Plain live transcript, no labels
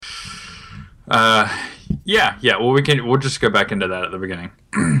Yeah. Well, we'll just go back into that at the beginning.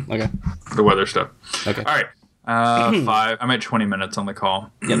 Okay. The weather stuff. Okay. All right. 5. I'm at 20 minutes on the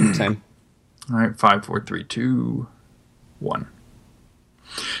call. Yep. Same. All right. 5, 4, 3, 2, 1.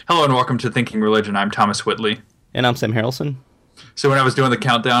 Hello and welcome to Thinking Religion. I'm Thomas Whitley. And I'm Sam Harrelson. So when I was doing the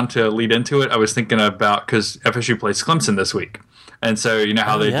countdown to lead into it, I was thinking about, because FSU plays Clemson this week. And so you know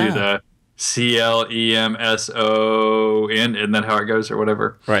how do the CLEMSON, isn't that how it goes or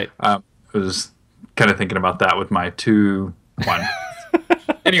whatever? Right. I was kind of thinking about that with my 2, 1.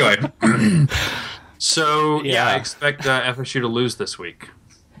 Anyway, so I expect FSU to lose this week.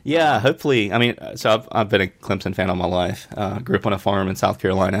 Yeah, hopefully. I mean, so I've been a Clemson fan all my life. Grew up on a farm in South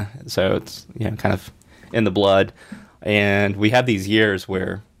Carolina, so it's kind of in the blood. And we have these years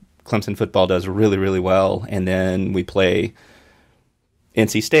where Clemson football does really, really well, and then we play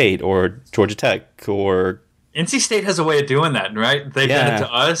NC State or Georgia Tech or... NC State has a way of doing that, right? They've done it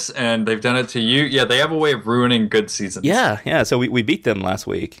to us, and they've done it to you. Yeah, they have a way of ruining good seasons. Yeah. So we beat them last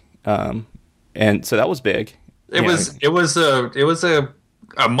week, and so that was big. It was a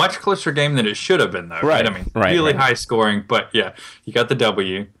much closer game than it should have been, though. Right? I mean, really high scoring, but yeah, you got the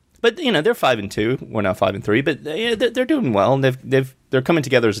W. But they're 5-2. We're now 5-3. But they're doing well, and they're coming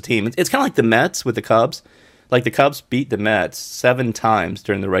together as a team. It's kind of like the Mets with the Cubs. Like the Cubs beat the Mets 7 times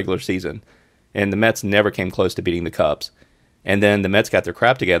during the regular season, and the Mets never came close to beating the Cubs. And then the Mets got their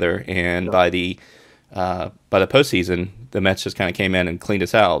crap together, and by the postseason, the Mets just kind of came in and cleaned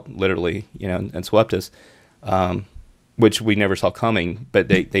us out, literally, and swept us, which we never saw coming. But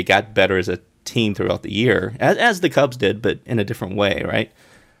they got better as a team throughout the year, as the Cubs did, but in a different way, right?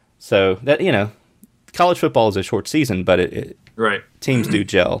 So that college football is a short season, but teams do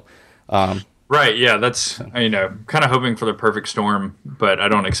gel. Right, yeah, that's kind of hoping for the perfect storm, but I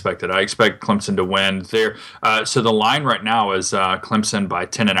don't expect it. I expect Clemson to win. So the line right now is Clemson by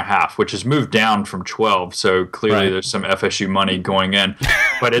 10.5, which has moved down from 12. So clearly there's some FSU money going in,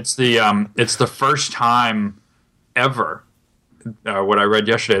 but it's the first time ever. What I read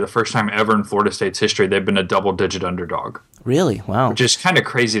yesterday, the first time ever in Florida State's history, they've been a double-digit underdog. Really? Wow. Which is kind of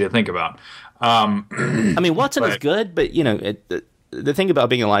crazy to think about. I mean, Watson is good, but, the thing about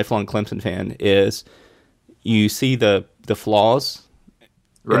being a lifelong Clemson fan is you see the flaws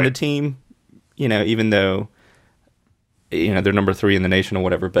in the team, even though, they're number 3 in the nation or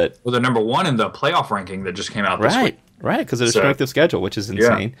whatever. But they're number 1 in the playoff ranking that just came out this week. Right, because of the strength of schedule, which is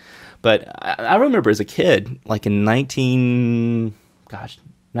insane. Yeah. But I remember as a kid, like in 92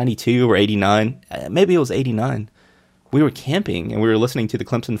 or 89, maybe it was 89, we were camping and we were listening to the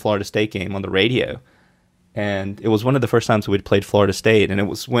Clemson-Florida State game on the radio. And it was one of the first times we'd played Florida State. And it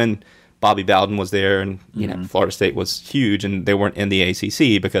was when Bobby Bowden was there and, Florida State was huge and they weren't in the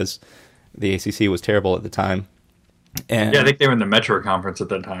ACC because the ACC was terrible at the time. And I think they were in the Metro Conference at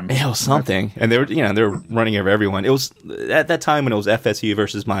that time. It was something, and they were running over everyone. It was at that time when it was FSU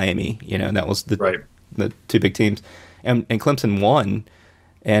versus Miami, and that was the 2 big teams, and Clemson won,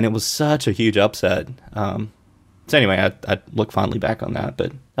 and it was such a huge upset. So anyway, I look fondly back on that,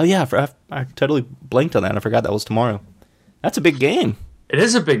 but I totally blanked on that. I forgot that was tomorrow. That's a big game. It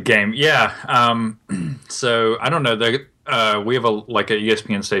is a big game, yeah. So I don't know. We have a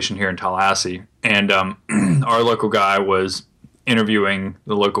ESPN station here in Tallahassee, and our local guy was interviewing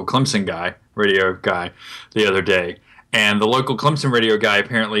the local Clemson radio guy, the other day, and the local Clemson radio guy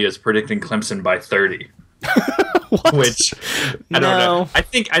apparently is predicting Clemson by 30. What? Which I don't know. I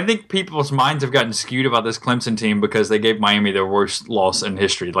think people's minds have gotten skewed about this Clemson team because they gave Miami their worst loss in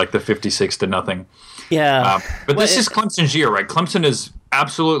history, like the 56-0. Yeah, but this is Clemson's year, right? Clemson is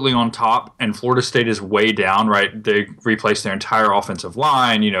absolutely on top, and Florida State is way down, right? They replaced their entire offensive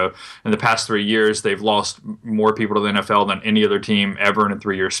line. In the past 3 years, they've lost more people to the NFL than any other team ever in a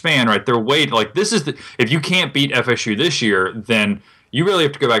 3-year span, right? They're way if you can't beat FSU this year, then you really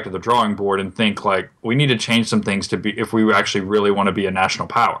have to go back to the drawing board and think we need to change some things if we actually really want to be a national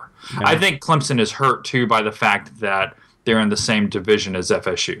power. Yeah. I think Clemson is hurt too by the fact that they're in the same division as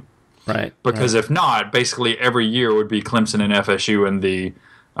FSU. Right. Because if not, basically every year would be Clemson and FSU in the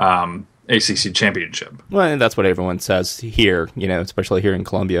ACC championship. Well, and that's what everyone says here, especially here in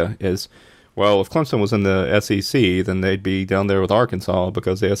Columbia, is, well, if Clemson was in the SEC, then they'd be down there with Arkansas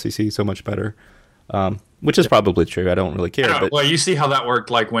because the SEC is so much better. Which is probably true. I don't really care. Well, you see how that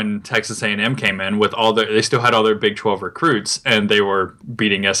worked, like when Texas A&M came in with they still had all their Big 12 recruits, and they were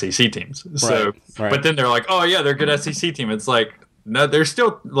beating SEC teams. So, right. But then they're like, oh yeah, they're a good SEC team. It's like, no, they're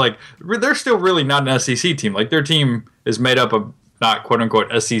still really not an SEC team. Like their team is made up of not quote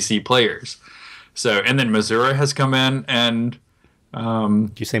unquote SEC players. So, and then Missouri has come in and.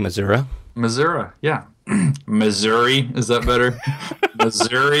 Did you say Missouri? Missouri, yeah. Missouri, is that better?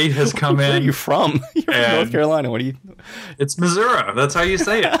 Missouri has come Where are in. you from? You're from and North Carolina. What are you? It's Missouri. That's how you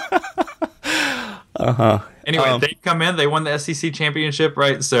say it. Anyway, they come in. They won the SEC championship,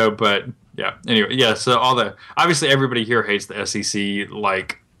 right? So, but yeah. Anyway, yeah. So obviously everybody here hates the SEC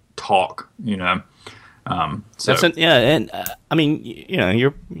like talk, you know. So Yeah, and I mean, you know,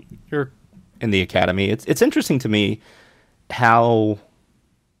 you're in the academy. It's interesting to me how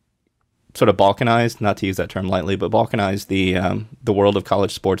sort of balkanized, not to use that term lightly, but balkanized the world of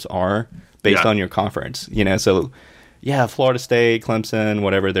college sports are based on your conference. You know, so yeah, Florida State, Clemson,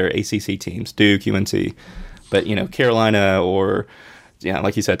 whatever, they're ACC teams, Duke, UNC, but you know, Carolina or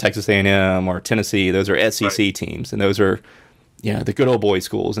like you said, Texas A&M or Tennessee, those are SEC teams, and those are the good old boy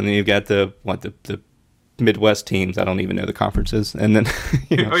schools, and then you've got the Midwest teams. I don't even know the conferences, and then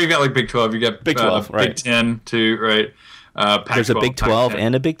you've got like Big 12. You got Big 12, right? Big 10 too, right? There's a Big 12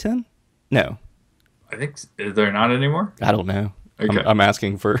 and a Big 10. No, I think they're not anymore. I don't know. Okay. I'm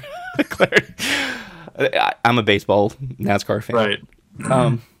asking for clarity. I'm a baseball NASCAR fan, right?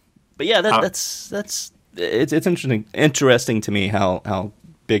 But yeah, that's it's interesting to me how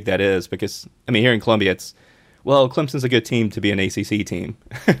big that is, because I mean, here in Columbia, Clemson's a good team to be an ACC team.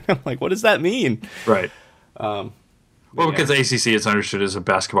 I'm like, what does that mean? Right. Because the ACC is understood as a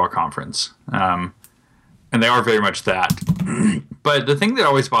basketball conference, and they are very much that. But the thing that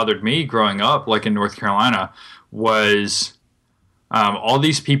always bothered me growing up, like in North Carolina, was all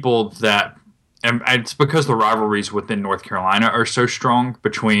these people that, and it's because the rivalries within North Carolina are so strong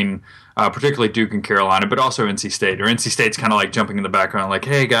between particularly Duke and Carolina, but also NC State. Or NC State's kind of like jumping in the background, like,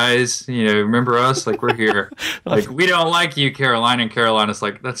 hey guys, you know, remember us? Like, we're here. Like, we don't like you, Carolina. And Carolina's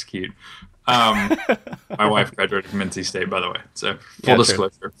like, that's cute. My wife graduated from NC State, by the way. So full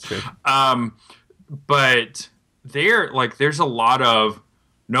disclosure. True. But there's a lot of,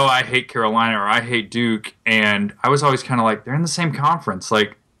 no, I hate Carolina or I hate Duke. And I was always kind of like, they're in the same conference.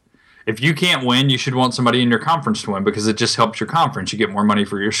 Like, if you can't win, you should want somebody in your conference to win, because it just helps your conference. You get more money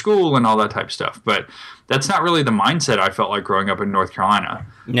for your school and all that type of stuff. But that's not really the mindset I felt like growing up in North Carolina.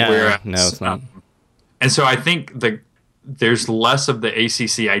 No, it's not. And so I think there's less of the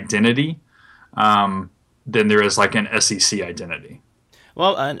ACC identity than there is like an SEC identity.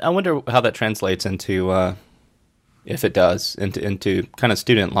 Well, I wonder how that translates into, if it does, into kind of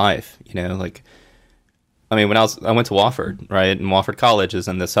student life. You know, like, I mean, I went to Wofford, right? And Wofford College is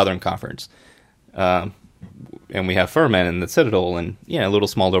in the Southern Conference. And we have Furman and the Citadel and, little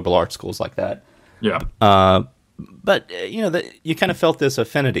small liberal arts schools like that. Yeah. But, you kind of felt this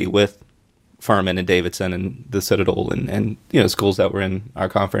affinity with Furman and Davidson and the Citadel and schools that were in our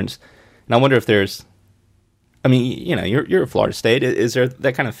conference. And I wonder if there's, I mean, you're at Florida State. Is there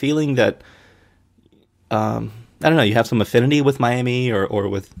that kind of feeling that, I don't know, you have some affinity with Miami or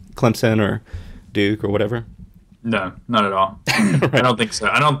with Clemson or Duke or whatever? No, not at all. Right. I don't think so.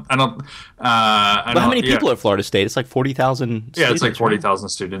 I don't. But how many people at Florida State? It's like 40,000. Yeah, it's like 40,000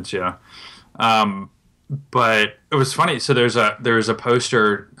 students. Yeah. But it was funny. So there's a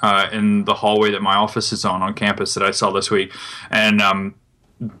poster in the hallway that my office is on campus that I saw this week, and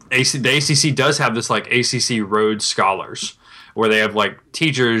the ACC does have this like ACC Rhodes Scholars, where they have like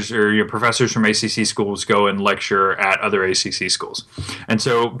teachers or professors from ACC schools go and lecture at other ACC schools. And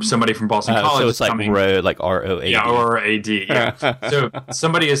so somebody from Boston College is coming. Road, like ROAD. Yeah, ROAD. Yeah. So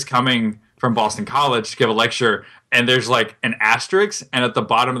somebody is coming from Boston College to give a lecture, and there's like an asterisk, and at the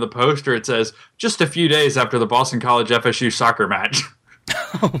bottom of the poster it says, just a few days after the Boston College FSU soccer match.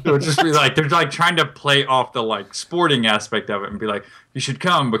 So it's just be like, they're like trying to play off the like sporting aspect of it and be like, you should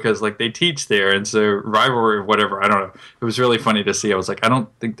come because like they teach there, and so rivalry or whatever. I don't know. It was really funny to see. I was like, I don't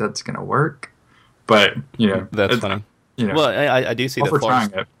think that's gonna work, but that's funny. Well, I do see that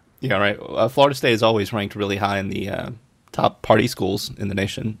trying it. Yeah, right. Florida State is always ranked really high in the top party schools in the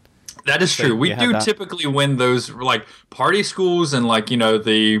nation. That is true. We do typically win those like party schools and like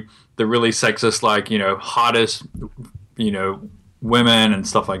the really sexist like hottest women and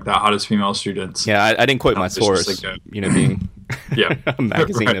stuff like that, hottest female students. Yeah, I didn't quote my source, being a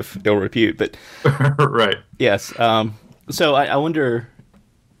magazine right. of ill repute, but right. Yes. So I wonder.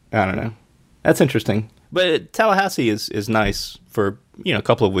 I don't know. That's interesting. But Tallahassee is nice for a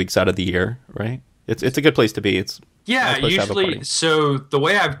couple of weeks out of the year, right? It's a good place to be. It's usually. So the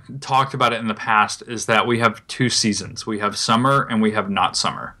way I've talked about it in the past is that we have two seasons. We have summer and we have not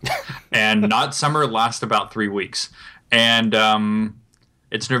summer, and not summer lasts about 3 weeks. And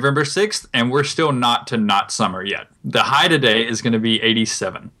it's November 6th, and we're still not summer yet. The high today is going to be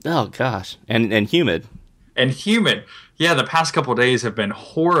 87. Oh, gosh. And humid. And humid. Yeah, the past couple of days have been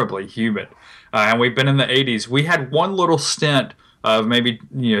horribly humid. And we've been in the 80s. We had one little stint of maybe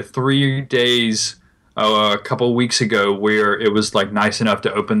 3 days a couple of weeks ago where it was like nice enough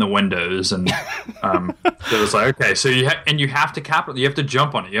to open the windows, and it was like, okay, so you have to you have to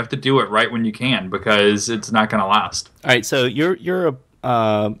jump on it, you have to do it right when you can, because it's not going to last. All right, so you're a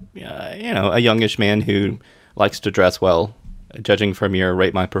a youngish man who likes to dress well, judging from your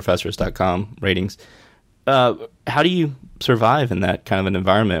RateMyProfessors.com ratings. How do you survive in that kind of an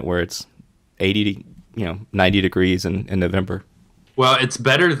environment where it's 80 to 90 degrees in November? Well, it's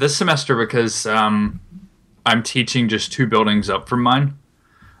better this semester because I'm teaching just 2 buildings up from mine,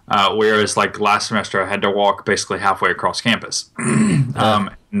 whereas like last semester I had to walk basically halfway across campus.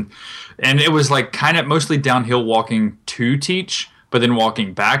 And it was like kind of mostly downhill walking to teach, but then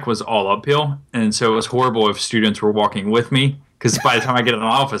walking back was all uphill. And so it was horrible if students were walking with me, because by the time I get in the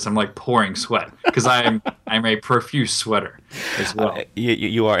office, I'm like pouring sweat, because I'm a profuse sweater as well.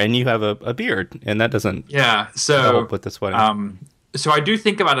 You are, and you have a beard, and that doesn't help with the sweating. So I do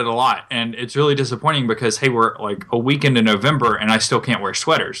think about it a lot, and it's really disappointing because, hey, we're like a week into November, and I still can't wear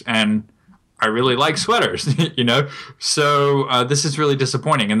sweaters, and I really like sweaters, So this is really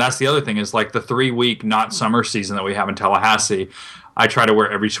disappointing, and that's the other thing is like the 3-week not summer season that we have in Tallahassee. I try to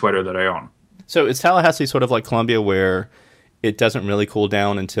wear every sweater that I own. So is Tallahassee sort of like Columbia, where it doesn't really cool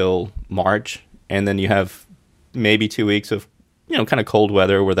down until March, and then you have maybe 2 weeks of kind of cold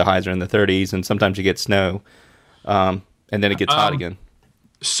weather where the highs are in the 30s, and sometimes you get snow. And then it gets hot again.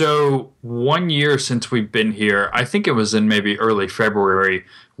 So 1 year since we've been here, I think it was in maybe early February,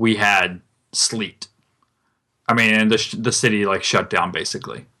 we had sleet. I mean, and the city like shut down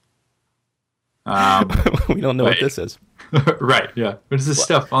basically. We don't know what this is. Right, yeah. What is this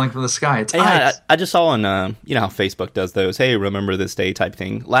stuff falling from the sky? It's ice. I just saw on, how Facebook does those, hey, remember this day type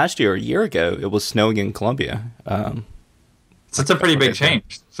thing. Last year, a year ago, it was snowing in Columbia. So it's a pretty big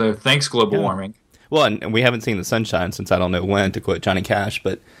change. So thanks, global warming. Well, and we haven't seen the sunshine since I don't know when, to quote Johnny Cash,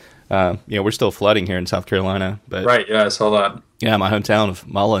 but we're still flooding here in South Carolina. But right, yeah, I saw that. Yeah, my hometown of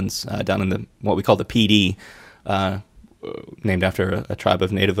Mullins, down in what we call the PD, named after a tribe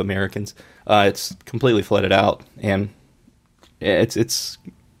of Native Americans. It's completely flooded out, and it's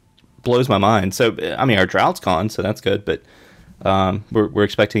blows my mind. So I mean, our drought's gone, so that's good, but we're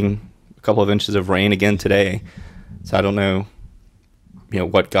expecting a couple of inches of rain again today. So I don't know.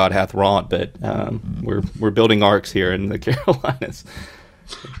 What God hath wrought, but we're building arcs here in the Carolinas.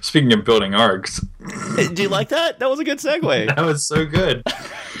 Speaking of building arcs, do you like that? That was a good segue. That was so good.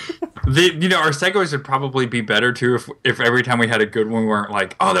 Our segues would probably be better too if every time we had a good one, we weren't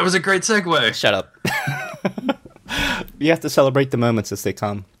like, "Oh, that was a great segue." Shut up. You have to celebrate the moments as they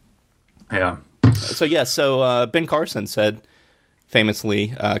come. Yeah. So Ben Carson said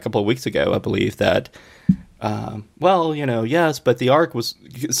famously a couple of weeks ago, I believe, that. Yes, but the arc was.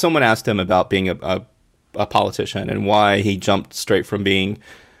 Someone asked him about being a politician and why he jumped straight from being,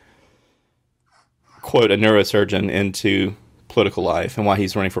 quote, a neurosurgeon into political life, and why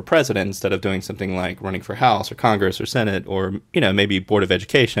he's running for president instead of doing something like running for House or Congress or Senate or maybe Board of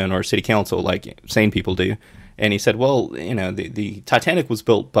Education or City Council like sane people do. And he said, well, the Titanic was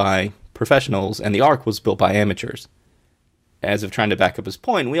built by professionals and the arc was built by amateurs. As if trying to back up his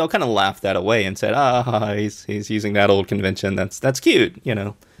point, we all kind of laughed that away and said, he's using that old convention. That's cute,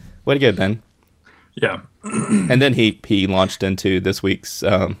 Way to go, Ben. Yeah. And then he launched into this week's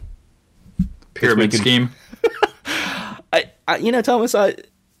pyramid scheme. Thomas,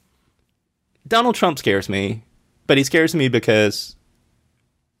 Donald Trump scares me, but he scares me because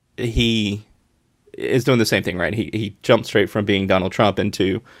he is doing the same thing, right? He jumped straight from being Donald Trump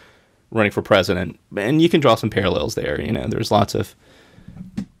into running for president, and you can draw some parallels there. There's lots of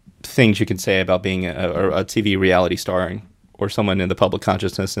things you can say about being a TV reality star or someone in the public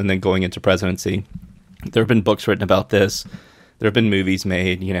consciousness and then going into presidency. There have been books written about this. There have been movies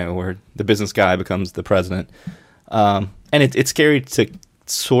made, where the business guy becomes the president. And it's scary to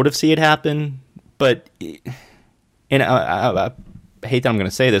sort of see it happen, but I hate that I'm going to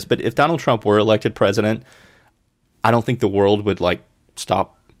say this, but if Donald Trump were elected president, I don't think the world would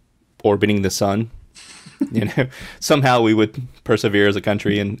stop orbiting the sun. Somehow we would persevere as a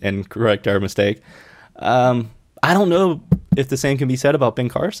country and correct our mistake. I don't know if the same can be said about Ben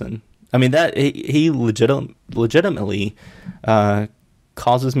Carson. I mean, that he legitimately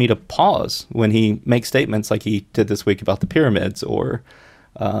causes me to pause when he makes statements like he did this week about the pyramids, or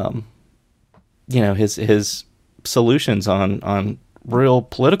his solutions on real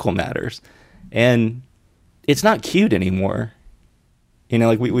political matters. And it's not cute anymore.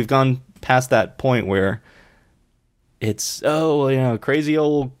 We've gone past that point where it's, crazy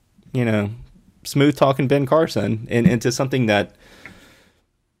old, smooth talking Ben Carson, and into something that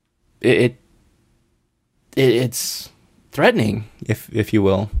it's threatening, if you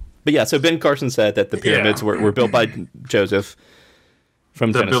will. But yeah, so Ben Carson said that the pyramids were built by Joseph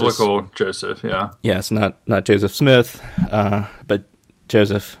from the Genesis. biblical Joseph, yeah. Yes, not Joseph Smith, but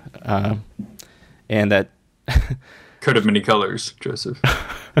Joseph, and that Coat of many colors, Joseph.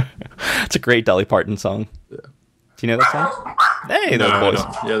 it's a great Dolly Parton song. Yeah. Do you know that song? Hey, those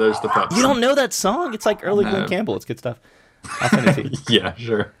boys. Yeah, there's the pups. You don't know that song? It's like early Glenn Campbell. It's good stuff. I'll send it to you. Yeah,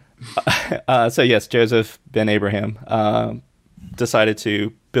 sure. So yes, Joseph ben Abraham decided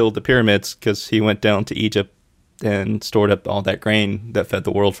to build the pyramids because he went down to Egypt and stored up all that grain that fed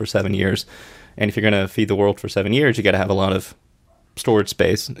the world for 7 years. And if you're going to feed the world for 7 years, you got to have a lot of storage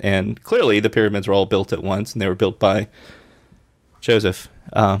space. And clearly, the pyramids were all built at once, and they were built by Joseph,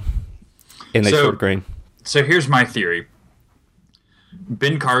 and they stored grain. So here's my theory.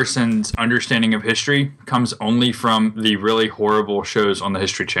 Ben Carson's understanding of history comes only from the really horrible shows on the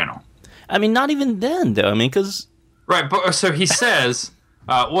History Channel. I mean, not even then, though. I mean, because... Right, but so he says,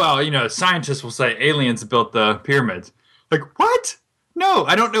 well, you know, scientists will say aliens built the pyramids. Like, what? No,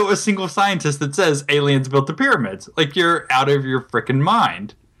 I don't know a single scientist that says aliens built the pyramids. Like, you're out of your freaking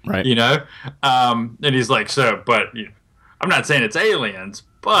mind. Right. You know? And he's like, but, you know, I'm not saying it's aliens,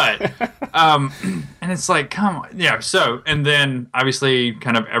 but, and it's like, come on. Yeah, so, and then, obviously,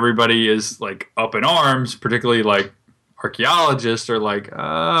 kind of everybody is, like, up in arms, particularly, like, archaeologists are like,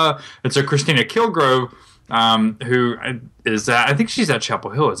 and so Christina Kilgrove, who is I think she's at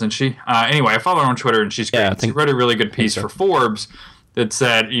Chapel Hill, isn't she? Anyway, I follow her on Twitter, and she's great. Yeah, she wrote a really good piece for Forbes that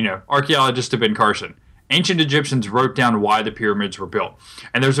said, you know, archaeologist to Ben Carson. Ancient Egyptians wrote down why the pyramids were built.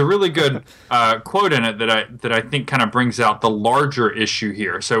 And there's a really good quote in it that I think kind of brings out the larger issue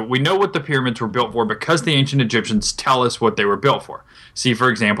here. So we know what the pyramids were built for because the ancient Egyptians tell us what they were built for. See, for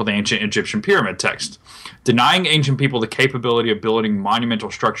example, the ancient Egyptian pyramid text. Denying ancient people the capability of building monumental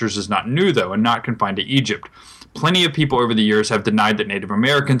structures is not new, though, and not confined to Egypt. Plenty of people over the years have denied that Native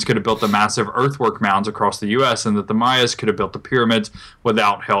Americans could have built the massive earthwork mounds across the U.S. and that the Mayas could have built the pyramids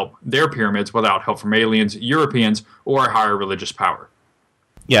without help from aliens, Europeans, or a higher religious power.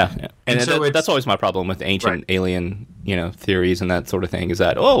 Yeah, and so that's always my problem with ancient alien, you know, theories and that sort of thing. Is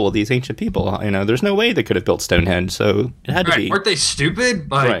that these ancient people, you know, there's no way they could have built Stonehenge, so it had to be. Weren't they stupid?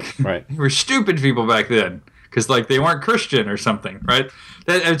 Like, right. They were stupid people back then because, like, they weren't Christian or something, right?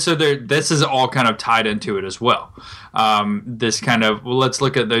 And so this is all kind of tied into it as well. This kind of, well, let's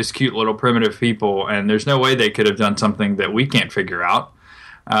look at those cute little primitive people, and there's no way they could have done something that we can't figure out.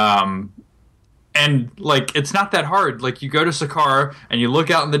 And, like, it's not that hard. Like, you go to Saqqara and you look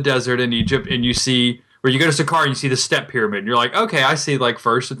out in the desert in Egypt and you see, or you go to Saqqara and you see the step pyramid. And you're like, okay, I see, like,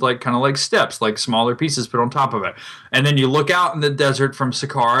 first it's like kind of like steps, like smaller pieces put on top of it. And then you look out in the desert from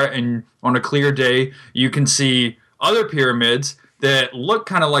Saqqara and on a clear day, you can see other pyramids that look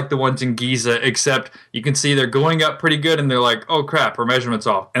kind of like the ones in Giza, except you can see they're going up pretty good and they're like, oh, crap, our measurement's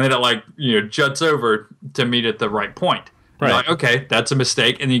off. And then it, like, you know, juts over to meet at the right point. Right. You're like, okay, that's a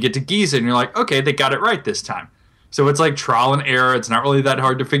mistake. And then you get to Giza and you're like, okay, they got it right this time. So it's like trial and error. It's not really that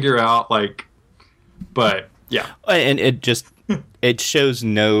hard to figure out. Like, but yeah. And it shows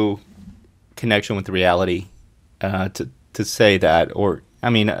no connection with reality to say that, or,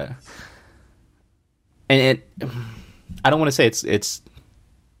 I mean, and I don't want to say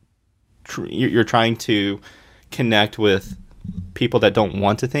you're trying to connect with people that don't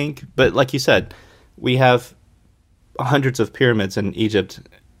want to think. But like you said, we have hundreds of pyramids in Egypt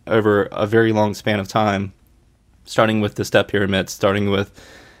over a very long span of time, starting with the step pyramids, starting with,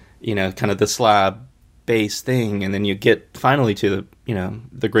 you know, kind of the slab base thing, and then you get finally to the, you know,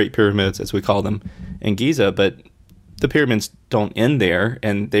 the Great Pyramids, as we call them, in Giza. But the pyramids don't end there,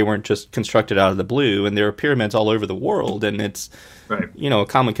 and they weren't just constructed out of the blue, and there are pyramids all over the world, and it's, right, you know, a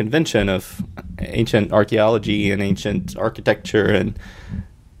common convention of ancient archaeology and ancient architecture. And,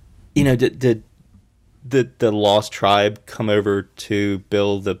 you know, did the lost tribe come over to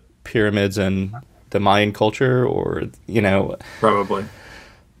build the pyramids and the Mayan culture, or, you know, probably.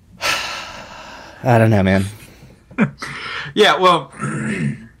 I don't know, man. Yeah, well,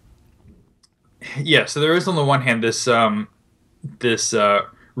 yeah. So there is, on the one hand, this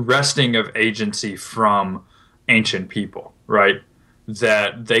wresting of agency from ancient people, right?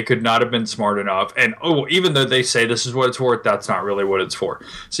 That they could not have been smart enough, and even though they say this is what it's for, that's not really what it's for.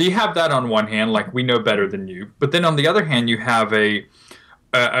 So you have that on one hand, like, we know better than you. But then on the other hand, you have a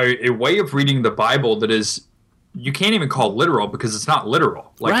way of reading the Bible that is, you can't even call literal, because it's not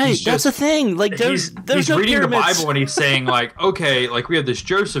literal. Like, right, that's the thing. Like, he's no reading pyramids. The Bible and he's saying, like, okay, like, we have this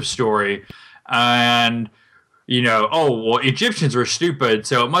Joseph story, and, you know, well, Egyptians were stupid,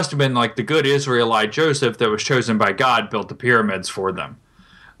 so it must have been, like, the good Israelite Joseph that was chosen by God built the pyramids for them.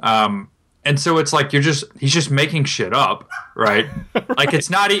 And so it's like he's just making shit up, right? Like it's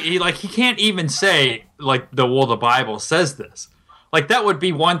not like he can't even say like the Bible says this. Like that would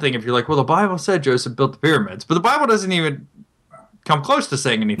be one thing if you're like, well, the Bible said Joseph built the pyramids, but the Bible doesn't even come close to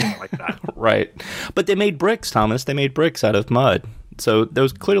saying anything like that. Right. But they made bricks, Thomas. They made bricks out of mud. So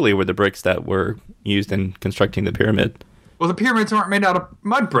those clearly were the bricks that were used in constructing the pyramid. Well, the pyramids aren't made out of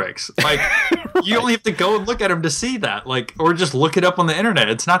mud bricks. Like right. You only have to go and look at them to see that, like, or just look it up on the internet.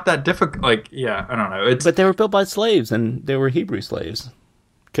 It's not that difficult. Like, yeah, I don't know. But they were built by slaves, and they were Hebrew slaves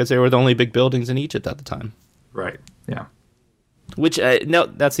because they were the only big buildings in Egypt at the time. Right. Yeah. Which no,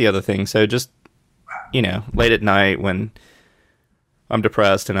 that's the other thing. So just late at night when I'm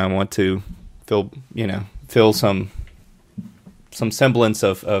depressed and I want to feel some semblance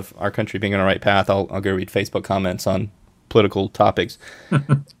of our country being on the right path, I'll go read Facebook comments on political topics.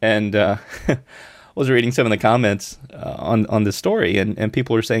 And was reading some of the comments on this story, and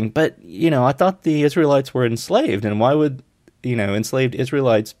people were saying, but I thought the Israelites were enslaved, and why would enslaved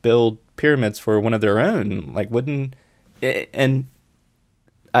Israelites build pyramids for one of their own? Like, wouldn't? And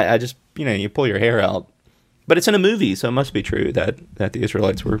I just you pull your hair out. But it's in a movie, so it must be true that the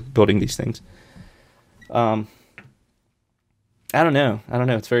Israelites were building these things. I don't know.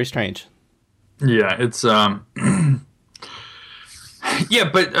 It's very strange. Yeah, it's yeah,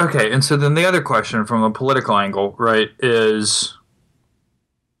 but okay. And so then the other question from a political angle, right, is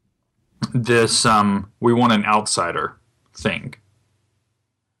this we want an outsider thing,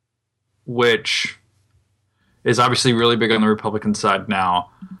 which is obviously really big on the Republican side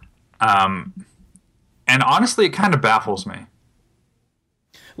now. And honestly, it kind of baffles me.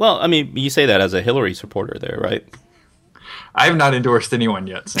 Well, I mean, you say that as a Hillary supporter there, right? I have not endorsed anyone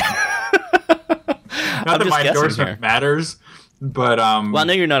yet, Sam. Not that my endorsement matters, but well, I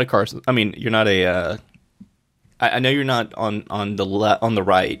know you're not a Carson. I mean, you're not a. I know you're not on the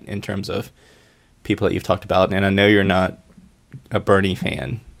right in terms of people that you've talked about, and I know you're not a Bernie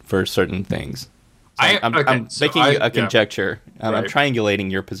fan for certain things. So I'm making a conjecture. Right. I'm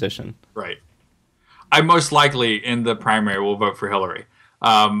triangulating your position. Right. I most likely in the primary will vote for Hillary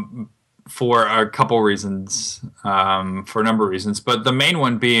for a couple reasons, for a number of reasons. But the main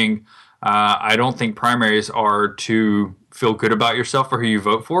one being, I don't think primaries are to feel good about yourself for who you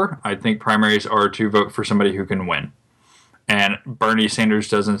vote for. I think primaries are to vote for somebody who can win. And Bernie Sanders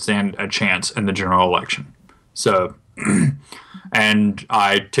doesn't stand a chance in the general election. So, and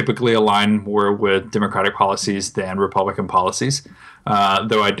I typically align more with Democratic policies than Republican policies,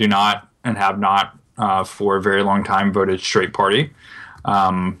 though I do not and have not for a very long time voted straight party.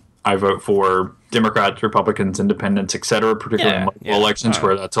 I vote for Democrats, Republicans, Independents, etc., particularly in local elections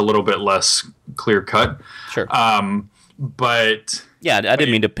where that's a little bit less clear cut. Sure. But yeah, I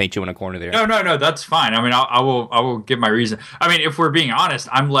didn't mean to paint you in a corner there. No, that's fine. I mean, I will give my reason. I mean, if we're being honest,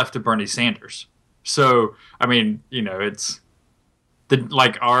 I'm left of Bernie Sanders. So, I mean, it's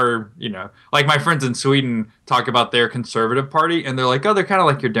like my friends in Sweden talk about their conservative party, and they're like, oh, they're kind of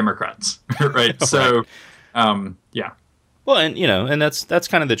like your Democrats, right? So, yeah. Well, and that's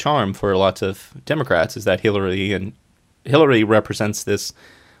kind of the charm for lots of Democrats is that Hillary represents this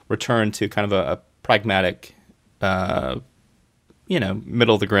return to kind of a pragmatic, middle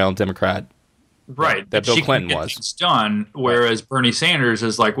of the ground Democrat. Right. That Bill she Clinton can get was things done, whereas Bernie Sanders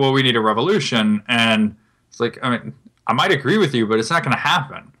is like, well, we need a revolution, and it's like, I mean, I might agree with you, but it's not going to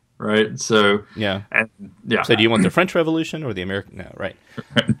happen, right? So yeah. So do you want the French Revolution or the American? No, right.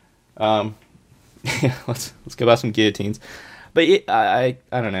 Yeah, let's go buy some guillotines. But I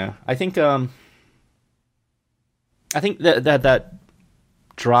don't know. I think that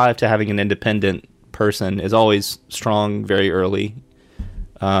drive to having an independent person is always strong very early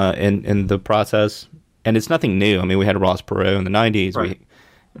in the process, and it's nothing new. I mean, we had Ross Perot in the 90s. Right.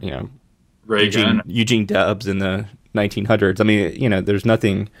 Reagan. Eugene Debs in the 1900s. I mean, there's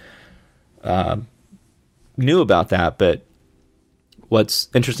nothing new about that. But what's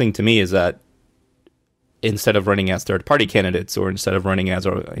interesting to me is that instead of running as third-party candidates, or instead of running as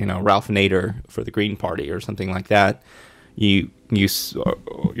Ralph Nader for the Green Party or something like that,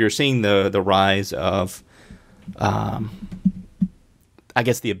 you're seeing the rise of, I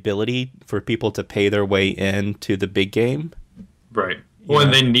guess, the ability for people to pay their way into the big game. Right. Well,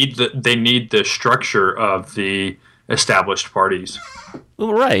 and they need the structure of the established parties.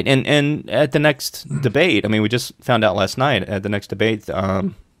 Well, right. And at the next debate, I mean, we just found out last night at the next debate,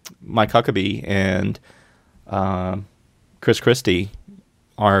 Mike Huckabee and Chris Christie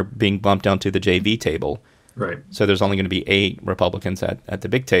are being bumped down to the JV table. Right. So there's only going to be 8 Republicans at the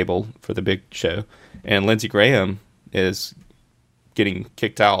big table for the big show. And Lindsey Graham is getting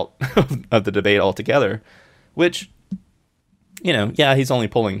kicked out of the debate altogether, which yeah, he's only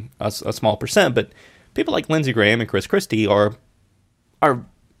pulling a small percent, but people like Lindsey Graham and Chris Christie are I'm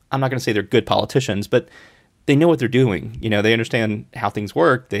not going to say they're good politicians, but they know what they're doing. They understand how things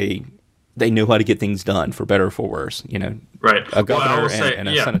work. They know how to get things done, for better or for worse. Right. A governor and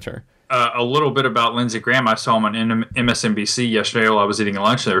a senator. A little bit about Lindsey Graham. I saw him on MSNBC yesterday while I was eating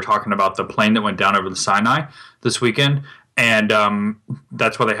lunch. They were talking about the plane that went down over the Sinai this weekend, and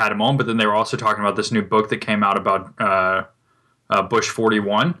that's why they had him on. But then they were also talking about this new book that came out about Bush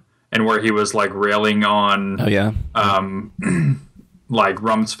 41, and where he was like railing on, like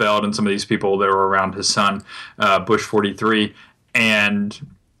Rumsfeld and some of these people that were around his son, Bush 43, and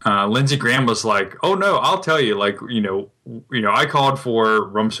Lindsey Graham was like, "Oh no, I'll tell you, like, I called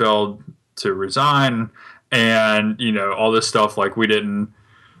for Rumsfeld to resign, and all this stuff. Like, we didn't,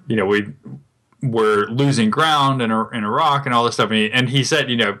 we were losing ground in Iraq and all this stuff." And he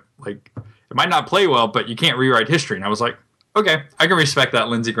said, like, it might not play well, but you can't rewrite history. And I was like, okay, I can respect that,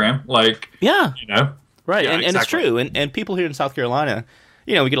 Lindsey Graham. Like, yeah, right, yeah, and exactly. it's true. And people here in South Carolina,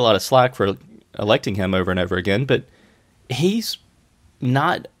 we get a lot of slack for electing him over and over again, but he's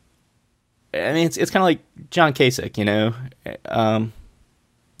not. I mean, it's kind of like John Kasich,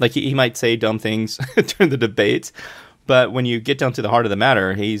 like he might say dumb things during the debates, but when you get down to the heart of the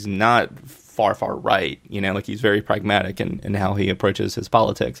matter, he's not far right. Like he's very pragmatic in how he approaches his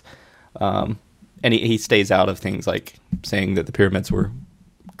politics, and he stays out of things like saying that the pyramids were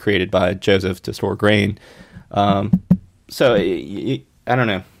created by Joseph to store grain. So I don't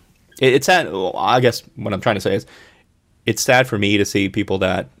know. It's sad. Well, I guess what I'm trying to say is it's sad for me to see people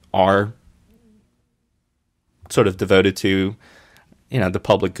that are sort of devoted to, the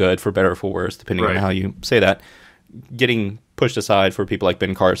public good, for better or for worse, depending on how you say that, getting pushed aside for people like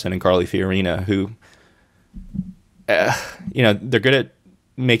Ben Carson and Carly Fiorina, who, they're good at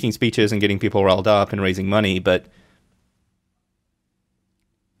making speeches and getting people riled up and raising money, but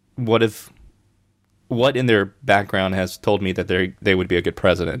what in their background has told me that they would be a good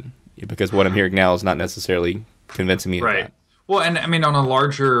president? Because what I'm hearing now is not necessarily convincing me of that. Well, and I mean, on a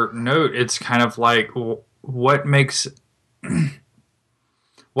larger note, it's kind of like, what makes...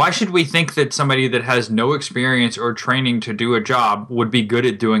 Why should we think that somebody that has no experience or training to do a job would be good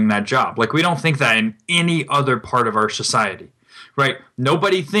at doing that job? Like, we don't think that in any other part of our society, right?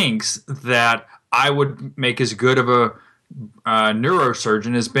 Nobody thinks that I would make as good of a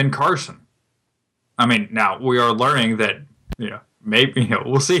neurosurgeon as Ben Carson. I mean, now we are learning that, maybe,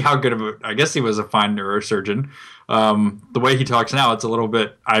 we'll see how good of I guess he was a fine neurosurgeon. The way he talks now, it's a little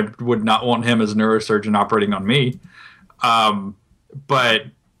bit, I would not want him as a neurosurgeon operating on me. But,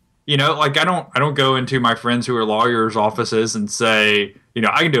 like I don't go into my friends who are lawyers' offices and say,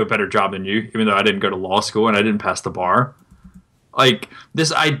 I can do a better job than you, even though I didn't go to law school and I didn't pass the bar. Like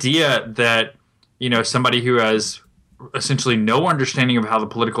this idea that, somebody who has essentially no understanding of how the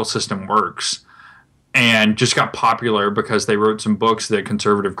political system works and just got popular because they wrote some books that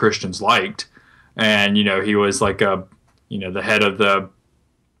conservative Christians liked. And, he was like the head of the,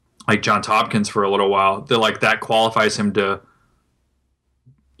 like Johns Hopkins for a little while. That qualifies him to,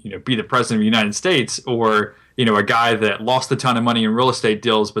 be the president of the United States, or, a guy that lost a ton of money in real estate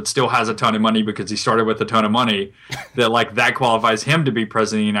deals, but still has a ton of money because he started with a ton of money, that qualifies him to be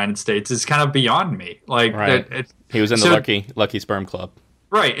president of the United States is kind of beyond me. Like, right. He was in the Lucky Sperm Club.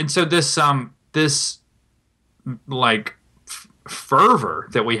 Right. And so this fervor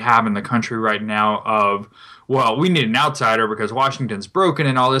that we have in the country right now of, well, we need an outsider because Washington's broken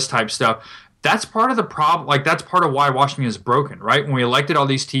and all this type stuff. That's part of the problem. Like, that's part of why Washington is broken, right? When we elected all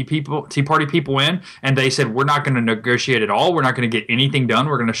these Tea Party people in, and they said, we're not going to negotiate at all. We're not going to get anything done.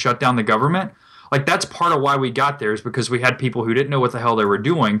 We're going to shut down the government. Like, that's part of why we got there, is because we had people who didn't know what the hell they were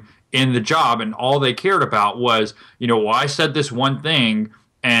doing in the job, and all they cared about was, well, I said this one thing,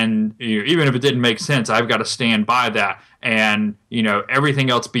 and even if it didn't make sense, I've got to stand by that, and everything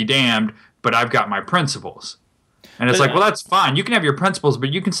else be damned, but I've got my principles. And it's well, that's fine. You can have your principles,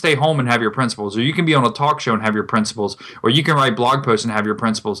 but you can stay home and have your principles, or you can be on a talk show and have your principles, or you can write blog posts and have your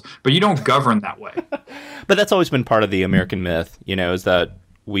principles, but you don't govern that way. But that's always been part of the American myth, is that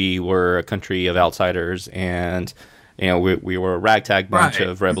we were a country of outsiders, and we were a ragtag bunch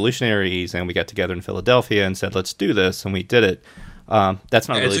of revolutionaries, and we got together in Philadelphia and said, let's do this, and we did it. That's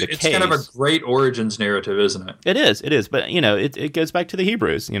not really the case. It's kind of a great origins narrative, isn't it? It is. But, it goes back to the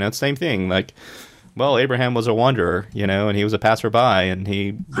Hebrews. It's the same thing. Like, well, Abraham was a wanderer, and he was a passerby, and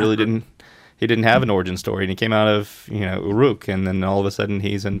he really didn't have an origin story. And he came out of, Uruk, and then all of a sudden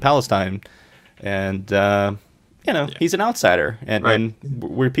he's in Palestine. And, he's an outsider. And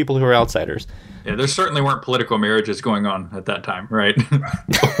we're people who are outsiders. Yeah, there certainly weren't political marriages going on at that time, right?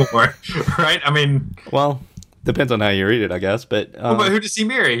 Right? I mean... Well... Depends on how you read it, I guess. But Well, but who does he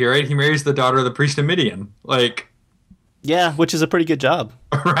marry? Right? He marries the daughter of the priest of Midian. Like, yeah, which is a pretty good job.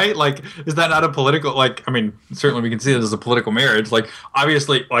 right? Like, is that not a political? Like, I mean, certainly we can see it as a political marriage. Like,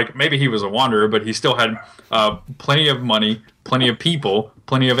 obviously, like maybe he was a wanderer, but he still had plenty of money, plenty of people,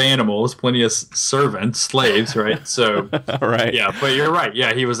 plenty of animals, plenty of servants, slaves. Right? So, Right. yeah. But you're right.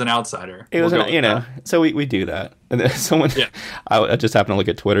 Yeah, he was an outsider. It was, We'll go with that. so we do that. And then someone, Yeah. I just happened to look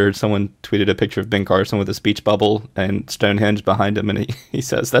at Twitter. Someone tweeted a picture of Ben Carson with a speech bubble and Stonehenge behind him, and he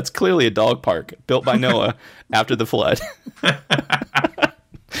says, "That's clearly a dog park built by Noah after the flood."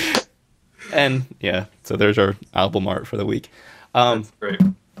 And yeah, so there's our album art for the week. That's great.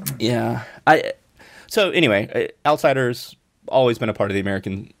 Yeah, So anyway, Outsiders always been a part of the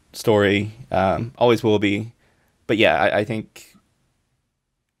American story, always will be. But yeah, I think.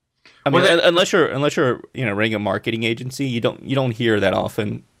 I mean, unless you're running a marketing agency, you don't hear that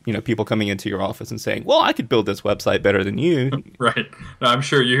often. People coming into your office and saying, "Well, I could build this website better than you." Right. No, I'm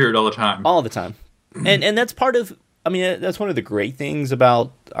sure you hear it all the time. All the time, and that's part of. I mean, that's one of the great things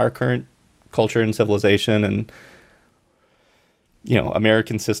about our current culture and civilization, and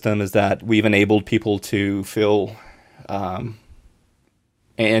American system is that we've enabled people to feel,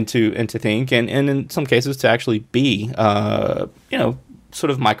 and to think, and in some cases to actually be, sort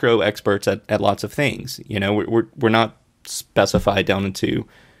of micro experts at lots of things. We're not specified down into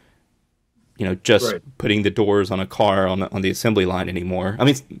just Right. putting the doors on a car on the assembly line anymore. I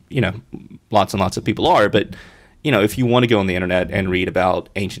mean, lots and lots of people are, but if you want to go on the internet and read about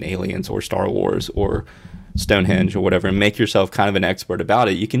ancient aliens or Star Wars or Stonehenge or whatever and make yourself kind of an expert about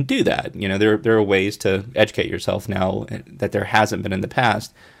it, you can do that. There are ways to educate yourself now that there hasn't been in the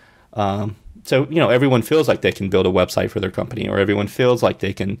past. So everyone feels like they can build a website for their company, or everyone feels like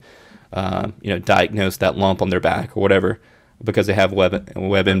they can diagnose that lump on their back or whatever because they have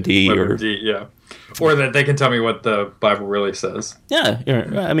WebMD or yeah, or that they can tell me what the Bible really says. yeah.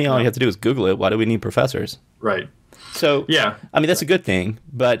 I mean, all you have to do is Google it. Why do we need professors? Right. So Yeah. I mean, that's a good thing,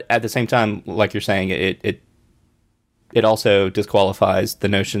 but at the same time, like you're saying, it also disqualifies the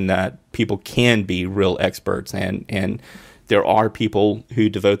notion that people can be real experts, and there are people who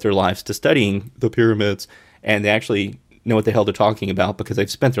devote their lives to studying the pyramids, and they actually know what the hell they're talking about because they've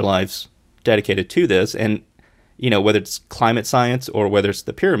spent their lives dedicated to this. And whether it's climate science or whether it's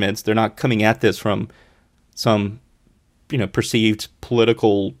the pyramids, they're not coming at this from some perceived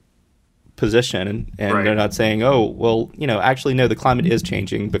political position, and Right. they're not saying, oh, well, actually, no, the climate is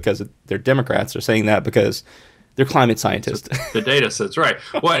changing because they're Democrats. They're saying that because they're climate scientists. The data sets, right?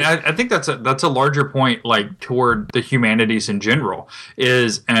 Well, I think that's a larger point, like toward the humanities in general.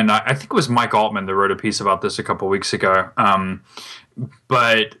 And I think it was Mike Altman that wrote a piece about this a couple weeks ago,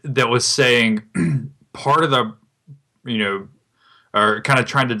 but that was saying part of the, or kind of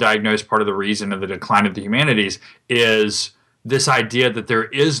trying to diagnose part of the reason of the decline of the humanities is this idea that there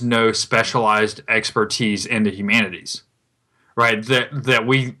is no specialized expertise in the humanities. Right, that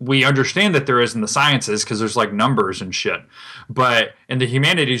we understand that there is in the sciences because there's like numbers and shit, but in the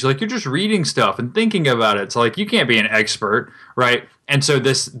humanities, like you're just reading stuff and thinking about it. So like you can't be an expert, right? And so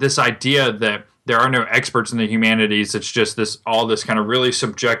this idea that there are no experts in the humanities, it's just this kind of really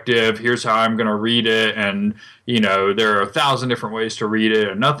subjective. Here's how I'm going to read it, and there are 1,000 different ways to read it,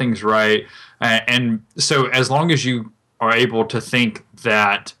 and nothing's right. And so as long as you are able to think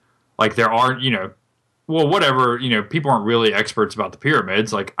that like there aren't well, whatever, people aren't really experts about the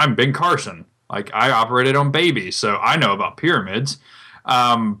pyramids. Like, I'm Ben Carson. Like, I operated on babies, so I know about pyramids.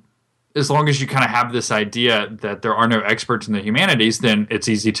 As long as you kind of have this idea that there are no experts in the humanities, then it's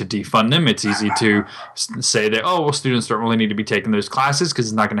easy to defund them. It's easy to say that, oh, well, students don't really need to be taking those classes because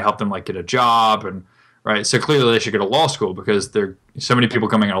it's not going to help them, like, get a job. And right, so clearly they should go to law school because there are so many people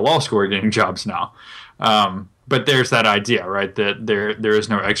coming out of law school are getting jobs now. But there's that idea, right, that there is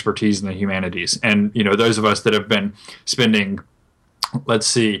no expertise in the humanities. And, those of us that have been spending, let's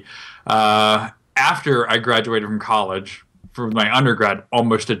see, after I graduated from college, for my undergrad,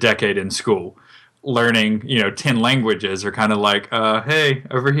 almost a decade in school, learning, 10 languages are kind of like, hey,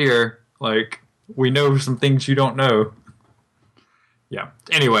 over here, like, we know some things you don't know. Yeah.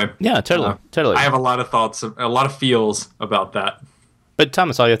 Anyway. Yeah, totally. I have a lot of thoughts, a lot of feels about that. But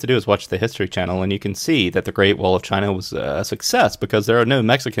Thomas, all you have to do is watch the History Channel, and you can see that the Great Wall of China was a success because there are no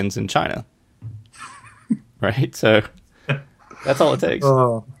Mexicans in China, right? So that's all it takes.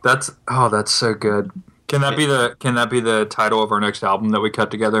 That's so good. Can that be the title of our next album that we cut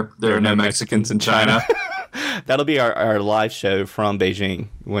together? There are no Mexicans in China. That'll be our live show from Beijing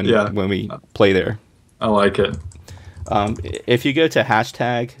when we play there. I like it. If you go to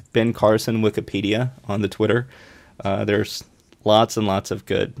hashtag Ben Carson Wikipedia on the Twitter, there's lots and lots of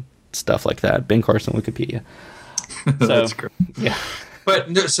good stuff like that. Ben Carson, Wikipedia. That's great. Yeah.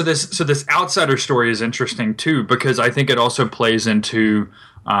 But so this outsider story is interesting too, because I think it also plays into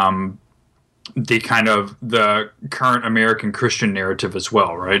the kind of the current American Christian narrative as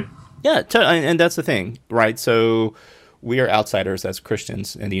well, right? Yeah, and that's the thing, right? So we are outsiders as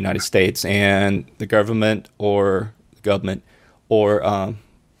Christians in the United States, and the government or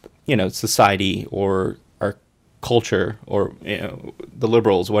society or our culture or the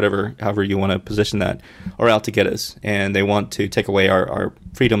liberals, however you want to position that, are out to get us, and they want to take away our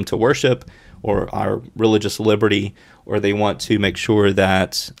freedom to worship or our religious liberty, or they want to make sure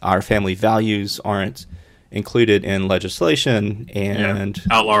that our family values aren't included in legislation and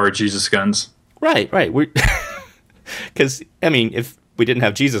outlaw our Jesus guns. Right. Because if we didn't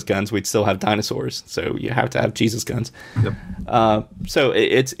have Jesus guns, we'd still have dinosaurs. So you have to have Jesus guns. Yep. So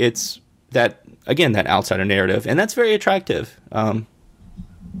it's that, again, that outsider narrative, and that's very attractive. From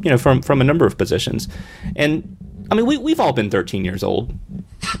a number of positions, and we've all been 13 years old.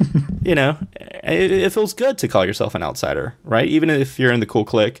 It feels good to call yourself an outsider, right? Even if you're in the cool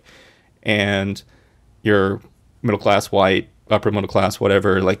clique and you're middle class, white, upper middle class,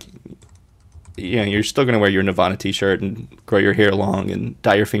 whatever, you're still going to wear your Nirvana t-shirt and grow your hair long and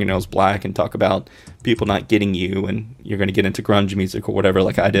dye your fingernails black and talk about people not getting you, and you're going to get into grunge music or whatever,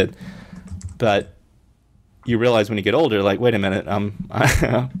 like I did. But you realize when you get older, wait a minute, I'm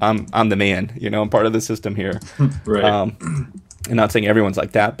the man. I'm part of the system here. Right. I'm not saying everyone's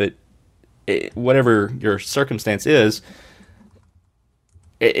like that, but whatever your circumstance is,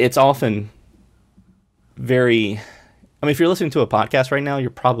 it's often very. If you're listening to a podcast right now,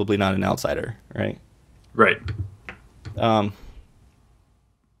 you're probably not an outsider, right? Right. I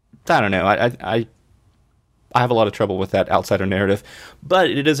don't know. I have a lot of trouble with that outsider narrative, but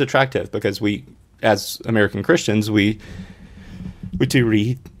it is attractive because we, as American Christians, we do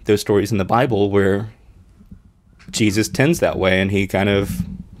read those stories in the Bible where Jesus tends that way, and he kind of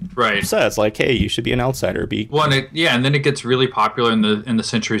says, hey, you should be an outsider. And then it gets really popular in the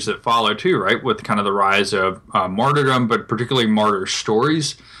centuries that follow too, right? With kind of the rise of martyrdom, but particularly martyr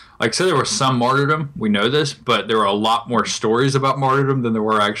stories. So there was some martyrdom, we know this, but there were a lot more stories about martyrdom than there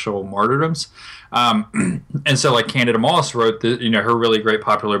were actual martyrdoms. And so Candida Moss wrote her really great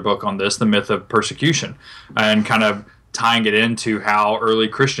popular book on this, The Myth of Persecution, and kind of tying it into how early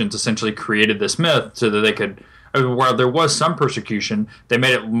Christians essentially created this myth so that they could, while there was some persecution, they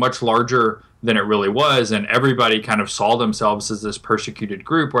made it much larger than it really was, and everybody kind of saw themselves as this persecuted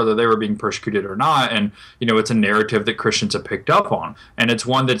group, whether they were being persecuted or not. And it's a narrative that Christians have picked up on, and it's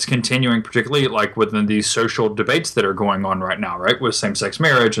one that's continuing, particularly within these social debates that are going on right now, right, with same-sex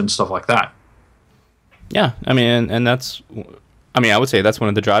marriage and stuff like that. Yeah, and that's, I would say that's one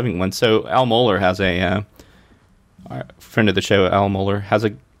of the driving ones. So Al Mohler has a friend of the show, Al Mohler, has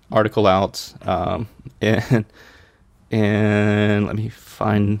an article out, and let me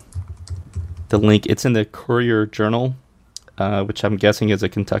find the link. It's in the Courier Journal, which I'm guessing is a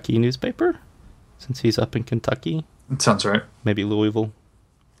Kentucky newspaper, since he's up in Kentucky. That sounds right. Maybe Louisville.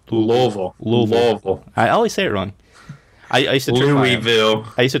 I always say it wrong. I used to Louisville.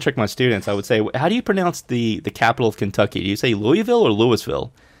 I used to trick my students. I would say, how do you pronounce the capital of Kentucky? Do you say Louisville or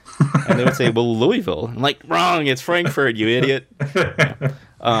Louisville? And they would say, well, Louisville. I'm like, wrong, it's Frankfurt, you idiot.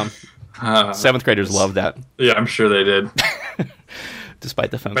 Seventh graders love that. Yeah, I'm sure they did.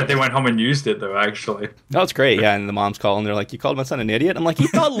 Despite the phone But they went home and used it, though, actually. Oh, it's great, yeah. And the moms call, and they're like, you called my son an idiot? I'm like, he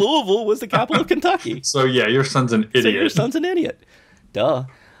thought Louisville was the capital of Kentucky. So, yeah, your son's an idiot. So your son's an idiot. Duh.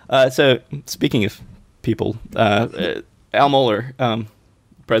 So, speaking of people, Al Mohler,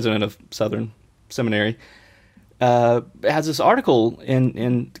 president of Southern Seminary, has this article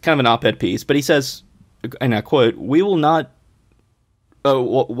in kind of an op-ed piece, but he says, and I quote, "We will not,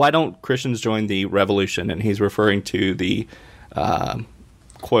 why don't Christians join the revolution?" And he's referring to the,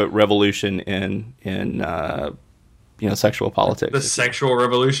 quote, revolution in sexual politics. The sexual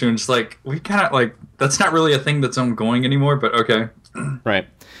revolution. It's we kind of, that's not really a thing that's ongoing anymore, but okay. Right.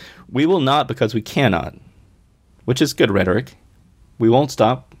 We will not because we cannot, which is good rhetoric. We won't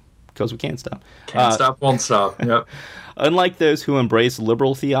stop because we can't stop. Can't stop, won't stop. Yep. Unlike those who embrace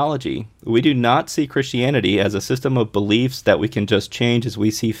liberal theology, we do not see Christianity as a system of beliefs that we can just change as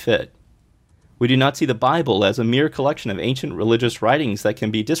we see fit. We do not see the Bible as a mere collection of ancient religious writings that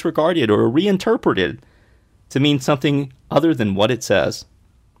can be disregarded or reinterpreted to mean something other than what it says.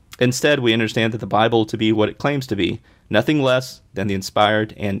 Instead, we understand that the Bible to be what it claims to be, nothing less than the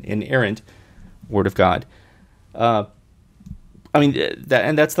inspired and inerrant Word of God. That's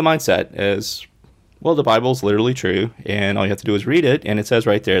the mindset, is Well, the Bible's literally true, and all you have to do is read it, and it says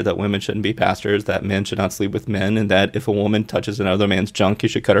right there that women shouldn't be pastors, that men should not sleep with men, and that if a woman touches another man's junk, you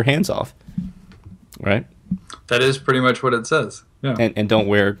should cut her hands off. Right? That is pretty much what it says. Yeah. And don't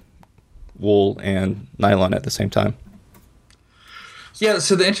wear wool and nylon at the same time. Yeah,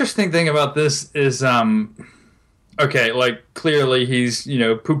 so the interesting thing about this is, okay, like, clearly he's,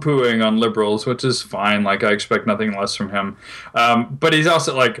 poo-pooing on liberals, which is fine. Like, I expect nothing less from him. But he's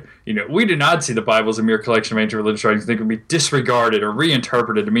also like, we do not see the Bible as a mere collection of ancient religious writings that can be disregarded or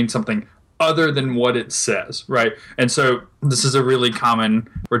reinterpreted to mean something other than what it says, right? And so this is a really common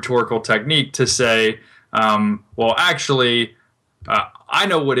rhetorical technique to say, well, actually, I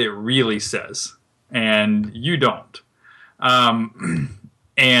know what it really says, and you don't.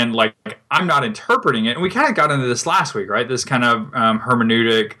 And like, I'm not interpreting it. And we kind of got into this last week, right? This kind of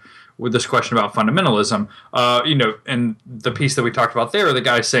hermeneutic with this question about fundamentalism. And the piece that we talked about there, the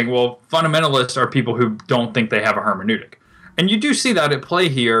guy saying, well, fundamentalists are people who don't think they have a hermeneutic. And you do see that at play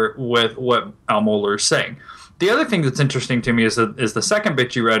here with what Al Mohler is saying. The other thing that's interesting to me is the second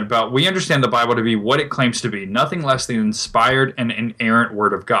bit you read about, we understand the Bible to be what it claims to be, nothing less than inspired and inerrant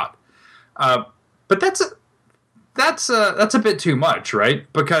word of God. But that's a bit too much, right?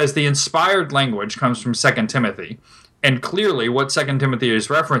 Because the inspired language comes from 2 Timothy. And clearly what 2 Timothy is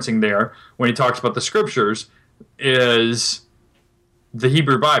referencing there when he talks about the scriptures is the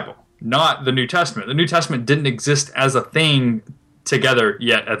Hebrew Bible, not the New Testament. The New Testament didn't exist as a thing together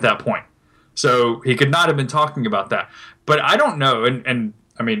yet at that point. So he could not have been talking about that. But I don't know, and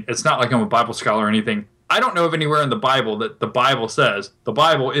I mean, it's not like I'm a Bible scholar or anything. I don't know of anywhere in the Bible that the Bible says the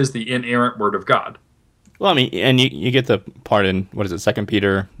Bible is the inerrant word of God. Well, I mean, and you get the part in, 2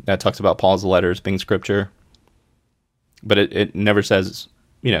 Peter, that talks about Paul's letters being scripture. But it never says,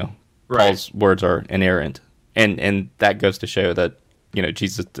 right. Paul's words are inerrant. And that goes to show that,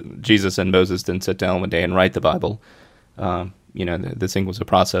 Jesus and Moses didn't sit down one day and write the Bible. This thing was a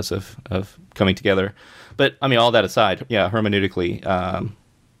process of coming together. But, I mean, all that aside, yeah, hermeneutically,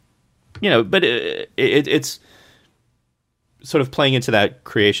 but it's sort of playing into that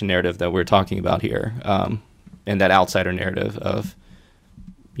creation narrative that we're talking about here, and that outsider narrative of,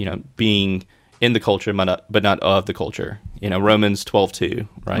 being in the culture but not of the culture. Romans 12:2,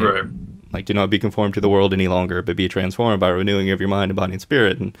 right? Right. Like, do not be conformed to the world any longer, but be transformed by renewing of your mind, body, and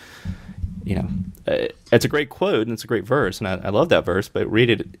spirit. And it's a great quote and it's a great verse, and I love that verse. But read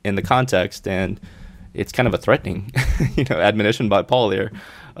it in the context, and it's kind of a threatening, admonition by Paul there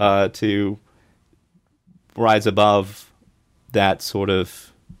to rise above that sort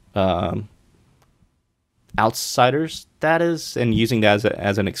of outsider status and using that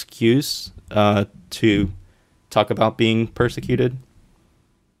as an excuse to talk about being persecuted.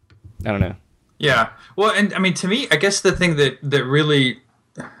 I don't know. Yeah. Well, and I mean, to me, I guess the thing that really,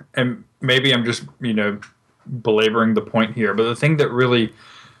 and maybe I'm just, belaboring the point here, but the thing that really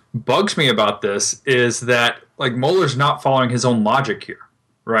bugs me about this is that, like, Mohler's not following his own logic here,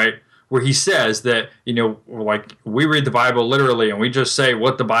 right? Where he says that, like, we read the Bible literally and we just say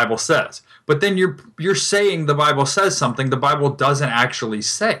what the Bible says. But then you're saying the Bible says something the Bible doesn't actually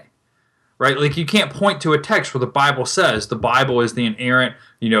say, right? Like, you can't point to a text where the Bible says the Bible is the inerrant,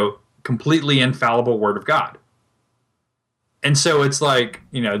 completely infallible word of God. And so it's like,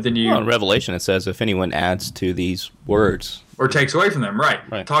 then you... Well, in Revelation, it says if anyone adds to these words... Or takes away from them,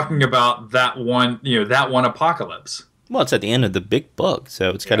 right. Talking about that one apocalypse. Well, it's at the end of the big book,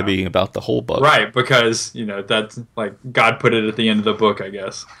 so it's got to be about the whole book. Right, because, that's like God put it at the end of the book, I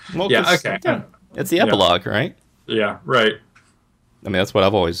guess. Well, yeah, okay. Yeah, it's the epilogue, right? Yeah, right. I mean, that's what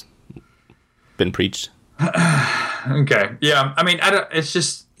I've always been preached. Okay. Yeah, I mean, it's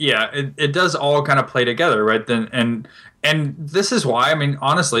just, it does all kind of play together, right? And this is why, I mean,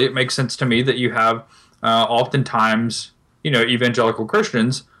 honestly, it makes sense to me that you have oftentimes, evangelical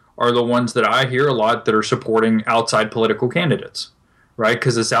Christians are the ones that I hear a lot that are supporting outside political candidates, right?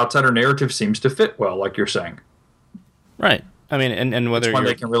 Because this outsider narrative seems to fit well, like you're saying. Right. I mean, and whether it's one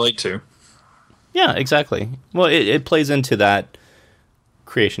they can relate to. Yeah, exactly. Well, it plays into that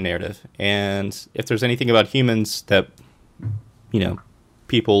creation narrative. And if there's anything about humans that,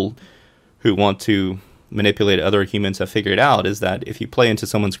 people who want to manipulate other humans have figured out, is that if you play into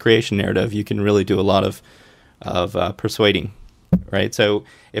someone's creation narrative, you can really do a lot of persuading. Right. So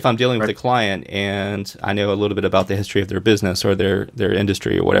if I'm dealing with a client and I know a little bit about the history of their business or their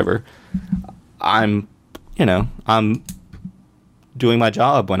industry or whatever, I'm doing my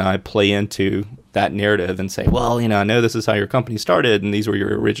job when I play into that narrative and say, well, I know this is how your company started and these were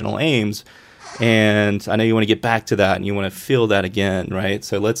your original aims. And I know you want to get back to that and you want to feel that again. Right.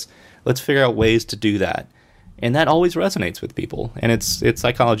 So let's figure out ways to do that. And that always resonates with people. And it's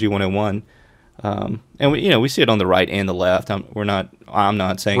Psychology 101. And we see it on the right and the left. I'm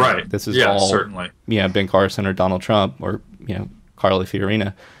not saying right. this is all certainly. Ben Carson or Donald Trump or Carly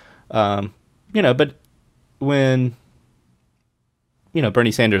Fiorina. But when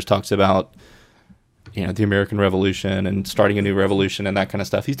Bernie Sanders talks about the American Revolution and starting a new revolution and that kind of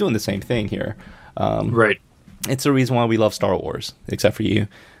stuff, he's doing the same thing here. Right. It's the reason why we love Star Wars, except for you.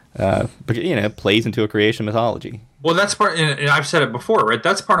 But it plays into a creation mythology. Well, that's part, and I've said it before, right?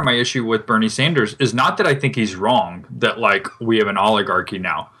 That's part of my issue with Bernie Sanders is not that I think he's wrong that we have an oligarchy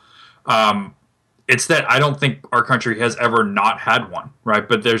now. It's that I don't think our country has ever not had one, right?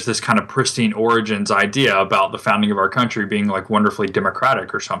 But there's this kind of pristine origins idea about the founding of our country being wonderfully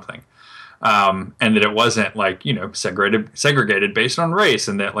democratic or something. And that it wasn't segregated based on race,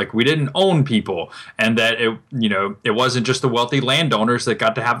 and that we didn't own people, and that it wasn't just the wealthy landowners that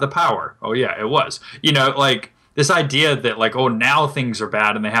got to have the power. Oh yeah, it was. This idea that now things are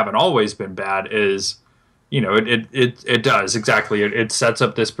bad and they haven't always been bad is, it does exactly. It sets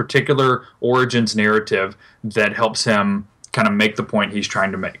up this particular origins narrative that helps him kind of make the point he's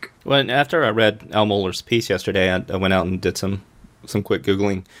trying to make. Well, after I read Al Mohler's piece yesterday, I went out and did some quick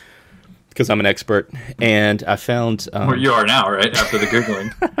Googling, because I'm an expert, and I found... well, you are now, right? After the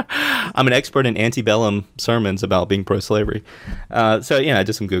Googling. I'm an expert in antebellum sermons about being pro-slavery. I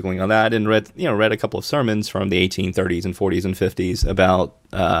did some Googling on that and read a couple of sermons from the 1830s and 40s and 50s about,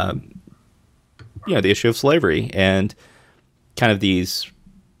 the issue of slavery and kind of these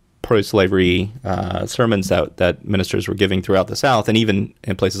pro-slavery sermons that ministers were giving throughout the South and even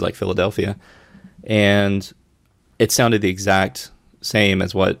in places like Philadelphia. And it sounded the exact same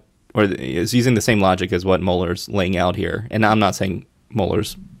as is using the same logic as what Mohler's laying out here. And I'm not saying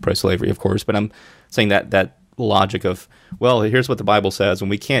Mohler's pro-slavery, of course, but I'm saying that logic of, well, here's what the Bible says, and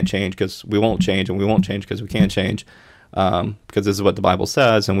we can't change because we won't change, and we won't change because we can't change, because this is what the Bible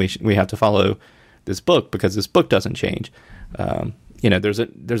says, and we have to follow this book because this book doesn't change. There's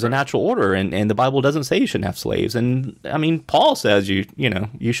a natural order, and the Bible doesn't say you shouldn't have slaves. And I mean, Paul says you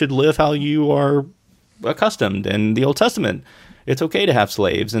should live how you are accustomed, and the Old Testament, it's okay to have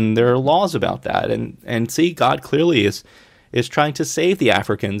slaves, and there are laws about that. And see, God clearly is trying to save the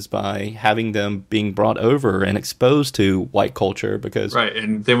Africans by having them being brought over and exposed to white culture, because right,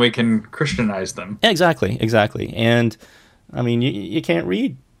 and then we can Christianize them. Exactly. And I mean, you can't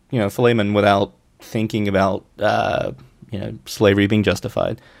read Philemon without thinking about slavery being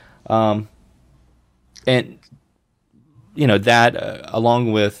justified, and that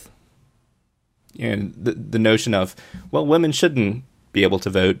along with the notion of, well, women shouldn't be able to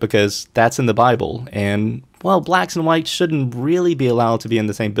vote because that's in the Bible, and well, blacks and whites shouldn't really be allowed to be in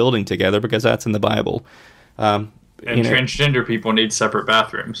the same building together because that's in the Bible. And transgender people need separate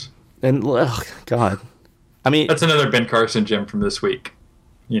bathrooms. And God, I mean, that's another Ben Carson gem from this week.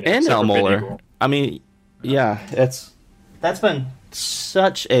 And Al Mohler. I mean, yeah, that's been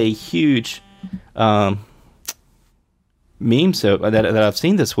such a huge meme that I've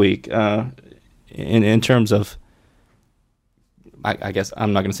seen this week. In terms of, I guess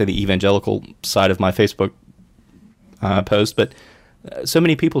I'm not going to say the evangelical side of my Facebook post, but so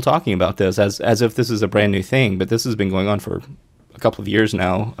many people talking about this as if this is a brand new thing, but this has been going on for a couple of years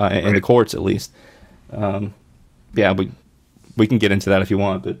now, in the courts at least. We can get into that if you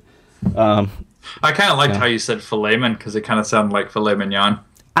want, but I kind of liked how you said Philemon, because it kind of sounded like filet mignon.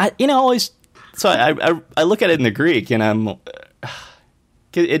 I look at it in the Greek, and I'm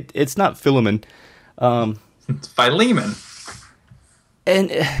it's not Philemon. It's Philemon.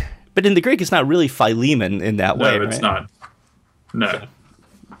 But in the Greek, it's not really Philemon in that way. No, it's not. No. So,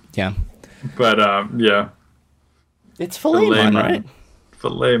 yeah. But yeah. It's Philemon, right?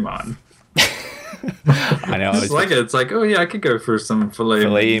 Philemon. I know. It's like it's like, oh yeah, I could go for some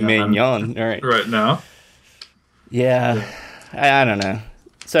filet mignon. All right. Right now. Yeah. I don't know.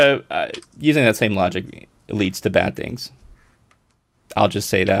 So using that same logic leads to bad things. I'll just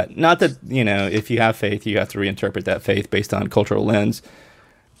say that. Not that, if you have faith, you have to reinterpret that faith based on cultural lens.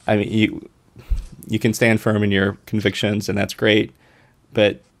 I mean, you can stand firm in your convictions, and that's great,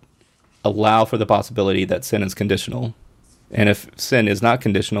 but allow for the possibility that sin is conditional. And if sin is not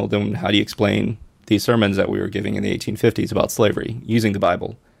conditional, then how do you explain these sermons that we were giving in the 1850s about slavery using the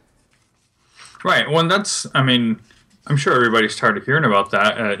Bible? Right. Well, I'm sure everybody's tired of hearing about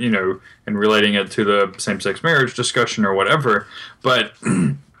that, and relating it to the same-sex marriage discussion or whatever. But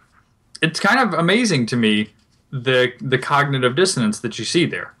it's kind of amazing to me the cognitive dissonance that you see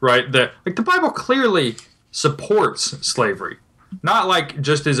there, right? The Bible clearly supports slavery, not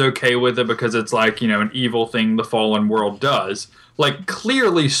just is okay with it because it's an evil thing the fallen world does.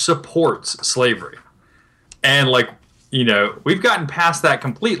 Clearly supports slavery, and we've gotten past that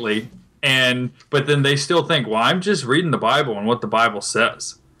completely. but then they still think, well, I'm just reading the Bible and what the Bible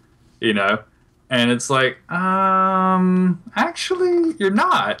says, you know, and it's like, actually, you're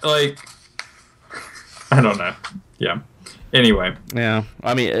not. Like, I don't know. Yeah. Anyway. Yeah.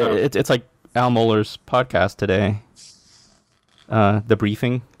 I mean, it's like Al Mohler's podcast today, the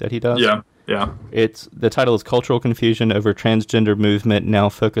briefing that he does. Yeah. Yeah. The title is Cultural Confusion Over Transgender Movement Now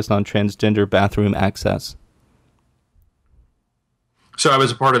Focused on Transgender Bathroom Access. So I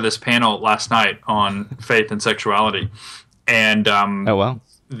was a part of this panel last night on faith and sexuality, and oh wow,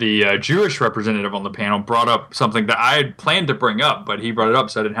 the Jewish representative on the panel brought up something that I had planned to bring up, but he brought it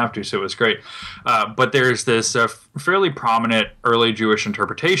up, so I didn't have to. So it was great. But there's this fairly prominent early Jewish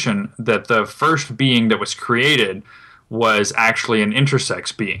interpretation that the first being that was created was actually an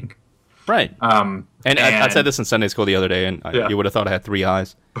intersex being. Right. And I said this in Sunday school the other day, and you would have thought I had 3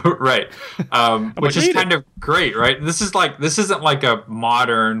 eyes. Right. Which is kind of great, right? This isn't like a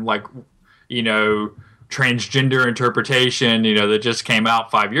modern, like, you know, transgender interpretation, you know, that just came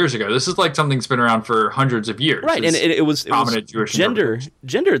out 5 years ago. This is like something that's been around for hundreds of years. Right. And it was Jewish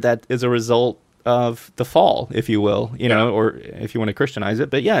gender that is a result of the fall, if you will, you know, or if you want to Christianize it.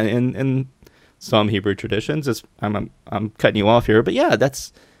 But yeah, in some Hebrew traditions, I'm cutting you off here, but yeah,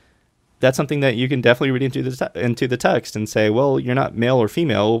 that's something that you can definitely read into the text and say, well, you're not male or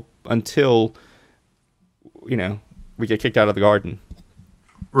female until, you know, we get kicked out of the garden.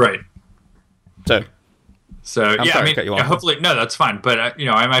 Right. So yeah, I mean, hopefully, no, that's fine. But, you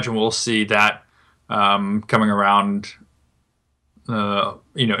know, I imagine we'll see that coming around,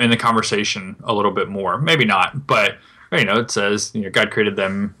 you know, in the conversation a little bit more. Maybe not, but, you know, it says, you know, God created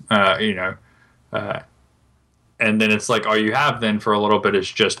them, you know, and then it's like all you have then for a little bit is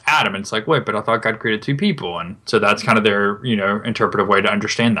just Adam. And it's like, wait, but I thought God created 2 people. And so that's kind of their, you know, interpretive way to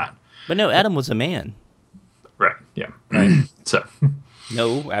understand that. But no, Adam was a man. Right. Yeah. Right. So.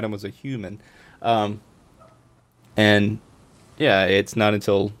 No, Adam was a human. And yeah, it's not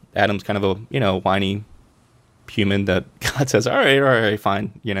until Adam's kind of a, you know, whiny human that God says, all right,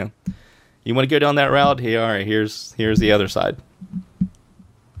 fine. You know, you want to go down that route? Here, all right, here's the other side.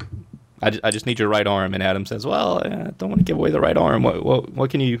 I just need your right arm. And Adam says, well, I don't want to give away the right arm. What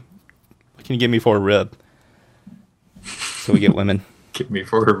can you give me for a rib? So we get women. Give me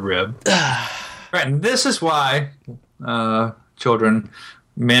for a rib. Right. And this is why, men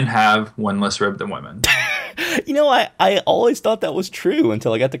have one less rib than women. You know, I always thought that was true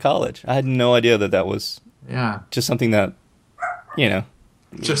until I got to college. I had no idea that was just something that, you know,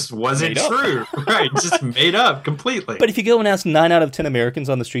 just wasn't true. Right, just made up completely. But if you go and ask 9 out of 10 Americans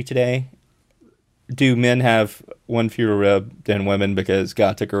on the street today, do men have one fewer rib than women because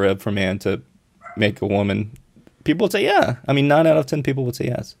God took a rib from man to make a woman? People would say yeah. I mean, 9 out of 10 people would say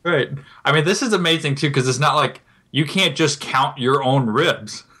yes. Right. I mean, this is amazing too, because it's not like you can't just count your own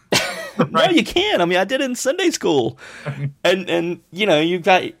ribs. Right? No, you can. I mean, I did it in Sunday school. And you know,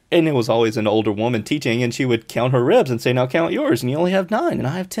 and it was always an older woman teaching, and she would count her ribs and say, now count yours, and you only have 9, and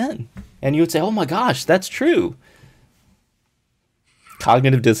I have 10. And you would say, oh my gosh, that's true.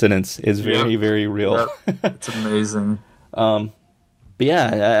 Cognitive dissonance is very, very real. Yep. It's amazing. But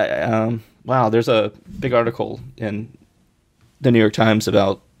yeah, wow, there's a big article in the New York Times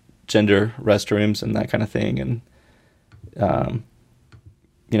about gender restrooms and that kind of thing, and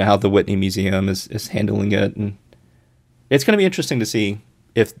you know, how the Whitney Museum is handling it, and it's going to be interesting to see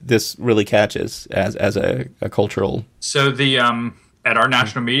if this really catches as a cultural. So the at our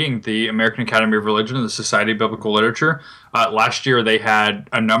national meeting, the American Academy of Religion and the Society of Biblical Literature, last year they had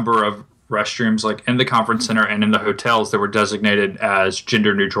a number of restrooms like in the conference center and in the hotels that were designated as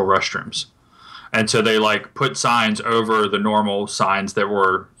gender neutral restrooms. And so they like put signs over the normal signs that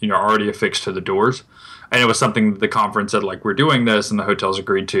were, you know, already affixed to the doors. And it was something the conference said, like, we're doing this, and the hotels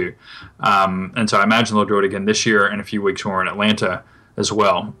agreed to. And so I imagine they'll do it again this year in a few weeks when we're in Atlanta as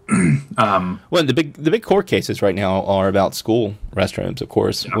well. Well, the big court cases right now are about school restrooms, of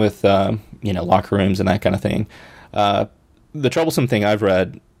course, with you know, locker rooms and that kind of thing. The troublesome thing I've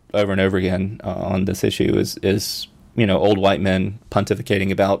read over and over again on this issue is you know, old white men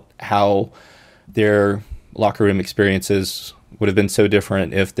pontificating about how their locker room experiences would have been so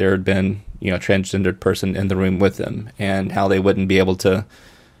different if there had been, you know, a transgendered person in the room with them, and how they wouldn't be able to,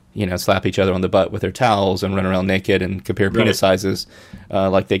 you know, slap each other on the butt with their towels and run around naked and compare penis sizes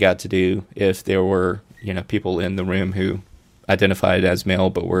like they got to do if there were, you know, people in the room who identified as male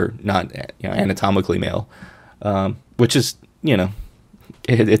but were not, you know, anatomically male, which is, you know,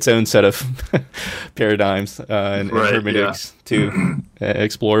 its own set of paradigms and hermeneutics to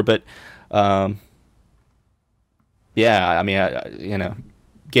explore. But yeah, I mean, you know,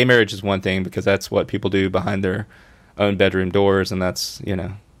 gay marriage is one thing because that's what people do behind their own bedroom doors, and that's, you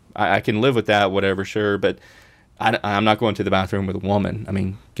know, I can live with that, whatever, sure, but I'm not going to the bathroom with a woman. I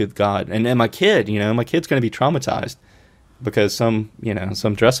mean, good God. And then my kid's going to be traumatized because some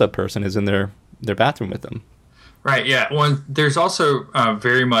dress-up person is in their bathroom with them. Right, yeah. Well, there's also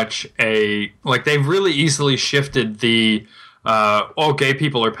very much they've really easily shifted the all gay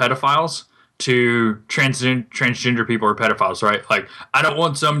people are pedophiles to transgender people are pedophiles, right? Like, I don't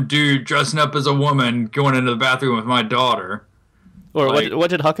want some dude dressing up as a woman going into the bathroom with my daughter. Or what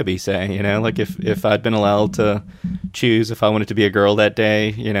did Huckabee say? Like if I'd been allowed to choose if I wanted to be a girl that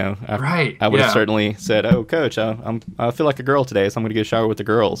day, I would have certainly said, "Oh, coach, I feel like a girl today, so I'm going to go shower with the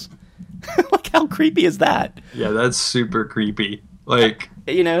girls." Like, how creepy is that? Yeah, that's super creepy. Like,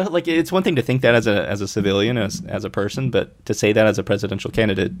 it's one thing to think that as a civilian, as a person, but to say that as a presidential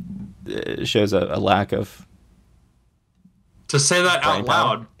candidate shows a lack of. To say that out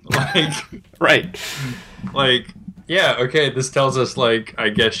loud, like, right, like. Yeah, okay, this tells us, like, I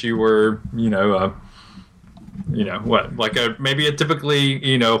guess you were, maybe a typically,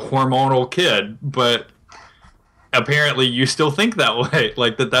 hormonal kid, but apparently you still think that way,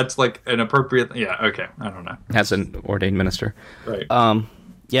 like, that's, like, an appropriate, yeah, okay, I don't know. As an ordained minister. Right.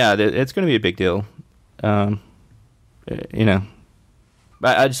 Yeah, it's going to be a big deal. I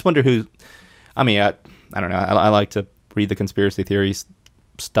just wonder who, I don't know, I like to read the conspiracy theories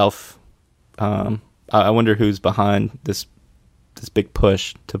stuff, I wonder who's behind this big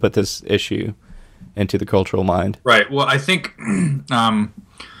push to put this issue into the cultural mind. Right. Well, I think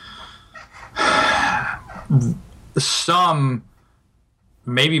some,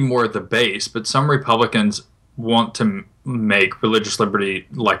 maybe more at the base, but some Republicans want to make religious liberty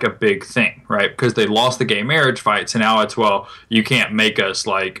like a big thing, right? Because they lost the gay marriage fights, and now it's, well, you can't make us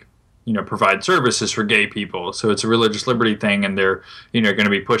like, provide services for gay people. So it's a religious liberty thing, and they're, going to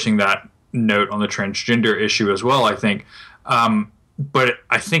be pushing that note on the transgender issue as well, I think. But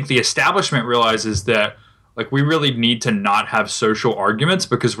I think the establishment realizes that, like, we really need to not have social arguments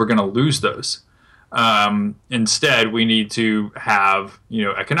because we're going to lose those. Instead, we need to have,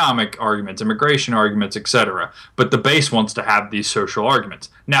 economic arguments, immigration arguments, etc. But the base wants to have these social arguments.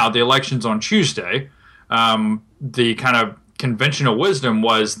 Now, the elections on Tuesday, the kind of conventional wisdom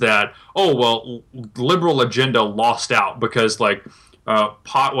was that, liberal agenda lost out because, like,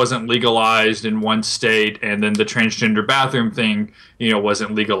 pot wasn't legalized in one state, and then the transgender bathroom thing,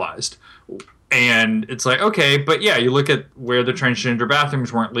 wasn't legalized. And it's like, okay, but yeah, you look at where the transgender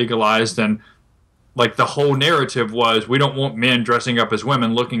bathrooms weren't legalized, and like the whole narrative was, we don't want men dressing up as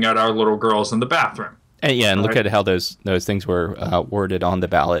women looking at our little girls in the bathroom. And look at how those things were worded on the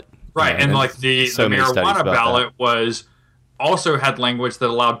ballot. Right, and like the marijuana ballot also had language that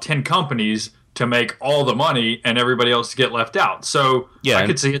allowed 10 companies to make all the money and everybody else to get left out. So I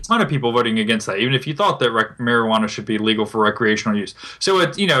could see a ton of people voting against that, even if you thought that marijuana should be legal for recreational use. So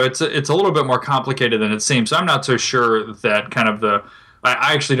it's a little bit more complicated than it seems. So I'm not so sure that kind of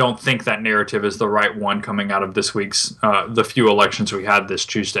I actually don't think that narrative is the right one coming out of this week's the few elections we had this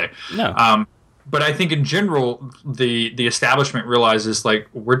Tuesday. No. But I think in general, the establishment realizes, like,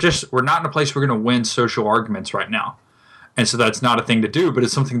 we're not in a place we're going to win social arguments right now. And so that's not a thing to do, but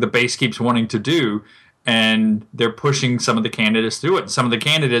it's something the base keeps wanting to do, and they're pushing some of the candidates to do it. Some of the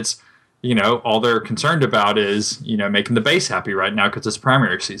candidates, all they're concerned about is, making the base happy right now because it's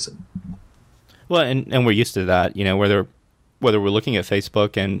primary season. Well, and we're used to that, whether we're looking at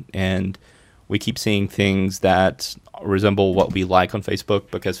Facebook and we keep seeing things that resemble what we like on Facebook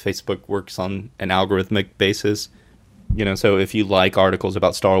because Facebook works on an algorithmic basis. So if you like articles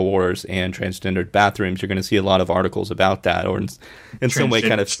about Star Wars and transgendered bathrooms, you're going to see a lot of articles about that, or in some way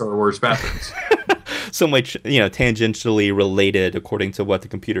kind of Star Wars bathrooms, some way tangentially related according to what the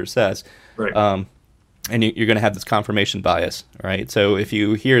computer says. Right. And you're going to have this confirmation bias, right? So if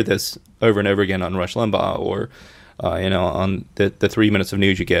you hear this over and over again on Rush Limbaugh or on the 3 minutes of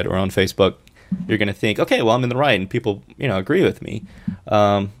news you get, or on Facebook, you're going to think, okay, well, I'm in the right, and people agree with me.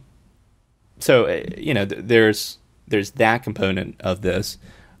 So there's that component of this,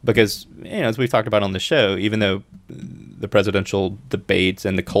 because as we've talked about on the show, even though the presidential debates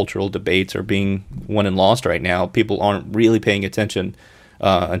and the cultural debates are being won and lost right now, people aren't really paying attention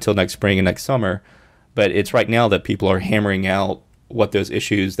until next spring and next summer. But it's right now that people are hammering out what those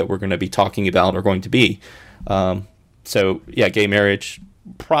issues that we're going to be talking about are going to be. So yeah, gay marriage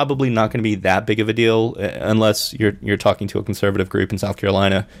probably not going to be that big of a deal unless you're talking to a conservative group in South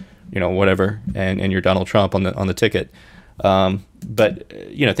Carolina, whatever, and you're Donald Trump on the ticket. But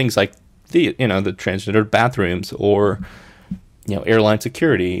things like the transgender bathrooms, or airline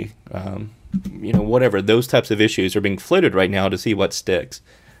security, whatever, those types of issues are being floated right now to see what sticks.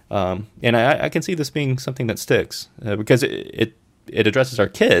 And I can see this being something that sticks because it it addresses our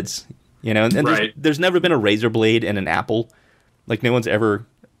kids, and Right. there's never been a razor blade in an apple. Like no one's ever.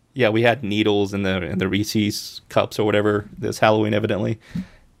 Yeah, we had needles in the Reese's cups or whatever this Halloween, evidently.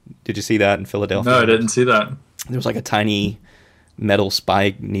 Did you see that in Philadelphia? No, I didn't see that. There was like a tiny metal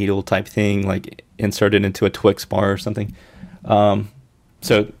spike needle type thing, like inserted into a Twix bar or something.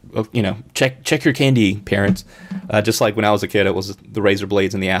 So check your candy, parents. Just like when I was a kid, it was the razor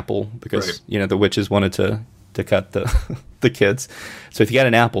blades in the apple because the witches wanted to cut the the kids. So if you got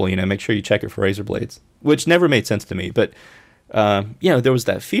an apple, make sure you check it for razor blades, which never made sense to me, but. There was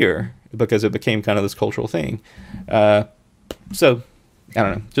that fear because it became kind of this cultural thing. So, I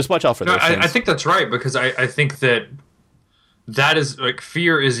don't know. Just watch out for those things. I think that's right because I think that is like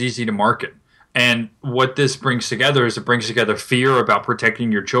fear is easy to market. And what this brings together is it brings together fear about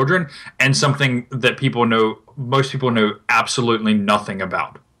protecting your children and something that most people know absolutely nothing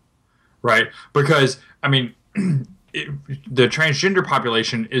about. Right? Because, the transgender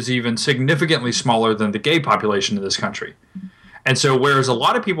population is even significantly smaller than the gay population in this country. And so whereas a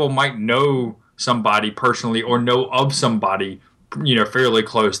lot of people might know somebody personally or know of somebody, fairly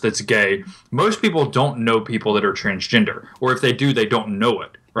close that's gay, most people don't know people that are transgender. Or if they do, they don't know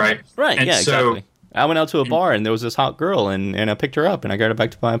it, right? Right, and exactly. I went out to a bar and there was this hot girl and I picked her up and I got her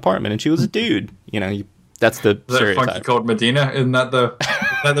back to my apartment and she was a dude. That's the is that Funky Cold Medina? Isn't that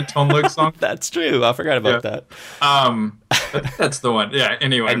the Tone Loc song? That's true. I forgot about that. That's the one. Yeah,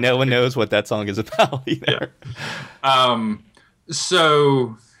 anyway. And no one knows what that song is about either. Yeah.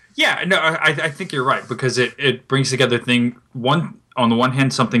 So, yeah, no, I think you're right because it brings together on the one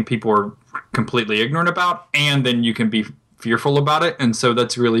hand, something people are completely ignorant about, and then you can be fearful about it, and so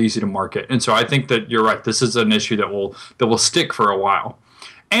that's really easy to market. And so I think that you're right. This is an issue that will stick for a while.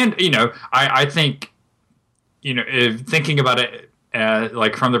 And, I think, if thinking about it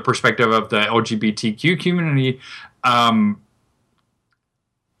like from the perspective of the LGBTQ community,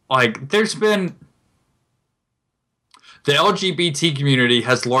 there's been... The LGBT community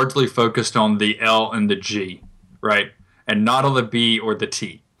has largely focused on the L and the G, right? And not on the B or the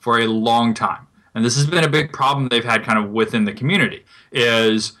T for a long time. And this has been a big problem they've had kind of within the community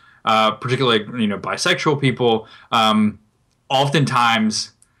is particularly, bisexual people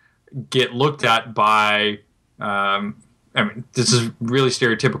oftentimes get looked at by, this is really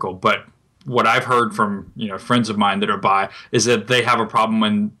stereotypical, but what I've heard from friends of mine that are bi is that they have a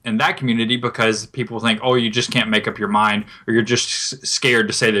problem in that community because people think, oh, you just can't make up your mind or you're just scared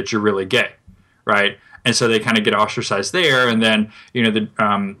to say that you're really gay, right? And so they kind of get ostracized there. And then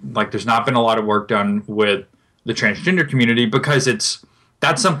there's not been a lot of work done with the transgender community because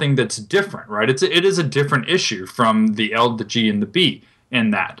that's something that's different, right? It is a different issue from the L, the G, and the B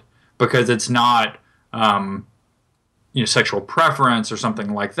in that because it's not sexual preference or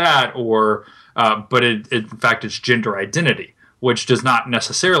something like that, or but in fact it's gender identity, which does not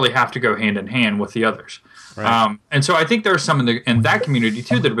necessarily have to go hand in hand with the others. Right. And so I think there are some in that community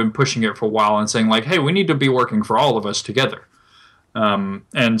too that have been pushing it for a while and saying like, hey, we need to be working for all of us together.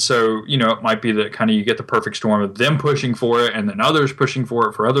 And so it might be that kind of you get the perfect storm of them pushing for it and then others pushing for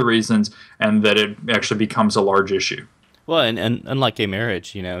it for other reasons, and that it actually becomes a large issue. Well, and unlike gay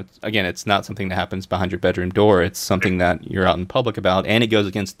marriage, again, it's not something that happens behind your bedroom door. It's something that you're out in public about, and it goes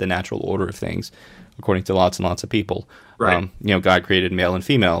against the natural order of things, according to lots and lots of people. Right. God created male and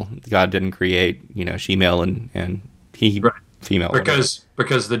female. God didn't create, she-male and he-female.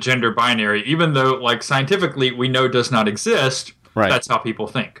 Because the gender binary, even though, like, scientifically we know does not exist, that's how people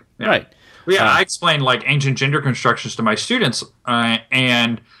think. Yeah. Right. Well, yeah, I explain, like, ancient gender constructions to my students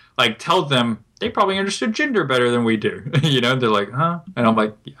and, like, tell them they probably understood gender better than we do. They're like, huh? And I'm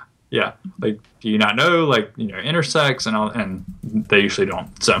like, yeah. Like, do you not know, like, intersex and all? And they usually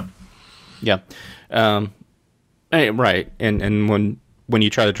don't. So, yeah, right. And when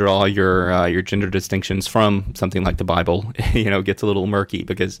you try to draw your gender distinctions from something like the Bible, it gets a little murky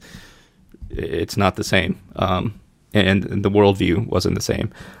because it's not the same, and the worldview wasn't the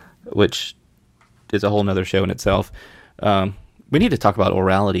same, which is a whole nother show in itself. We need to talk about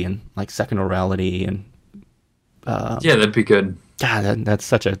orality and like second orality and yeah, that'd be good. God, that's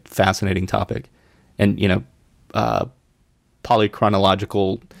such a fascinating topic, and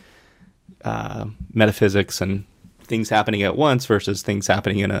polychronological metaphysics and things happening at once versus things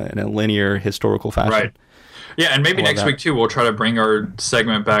happening in a linear historical fashion. Right. Yeah, and maybe next week too we'll try to bring our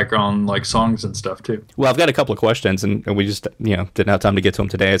segment back on like songs and stuff too. Well, I've got a couple of questions, and we just didn't have time to get to them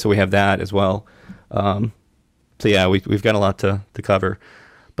today, so we have that as well. So yeah, we've got a lot to cover,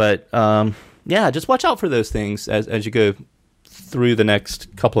 but just watch out for those things as you go through the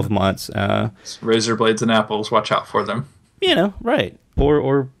next couple of months. Razor blades and apples, watch out for them. Right?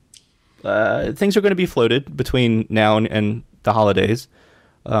 Or things are going to be floated between now and the holidays,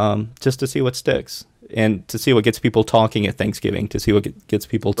 just to see what sticks and to see what gets people talking at Thanksgiving, to see what gets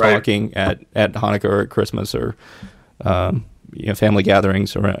people talking at Hanukkah or at Christmas or family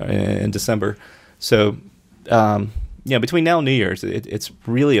gatherings or in December. So between now and New Year's, it's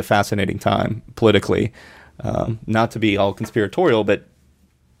really a fascinating time politically. Not to be all conspiratorial, but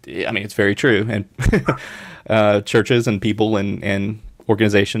I mean, it's very true. And churches and people and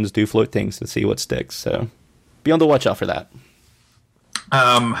organizations do float things to see what sticks. So be on the watch out for that.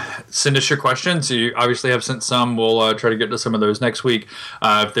 Send us your questions. You obviously have sent some. We'll try to get to some of those next week.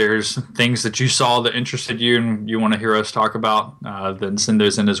 If there's things that you saw that interested you and you want to hear us talk about, then send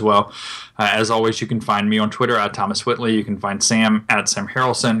those in as well. As always, you can find me on Twitter at Thomas Whitley. You can find Sam at Sam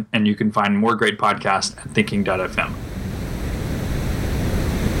Harrelson, and you can find more great podcasts at thinking.fm.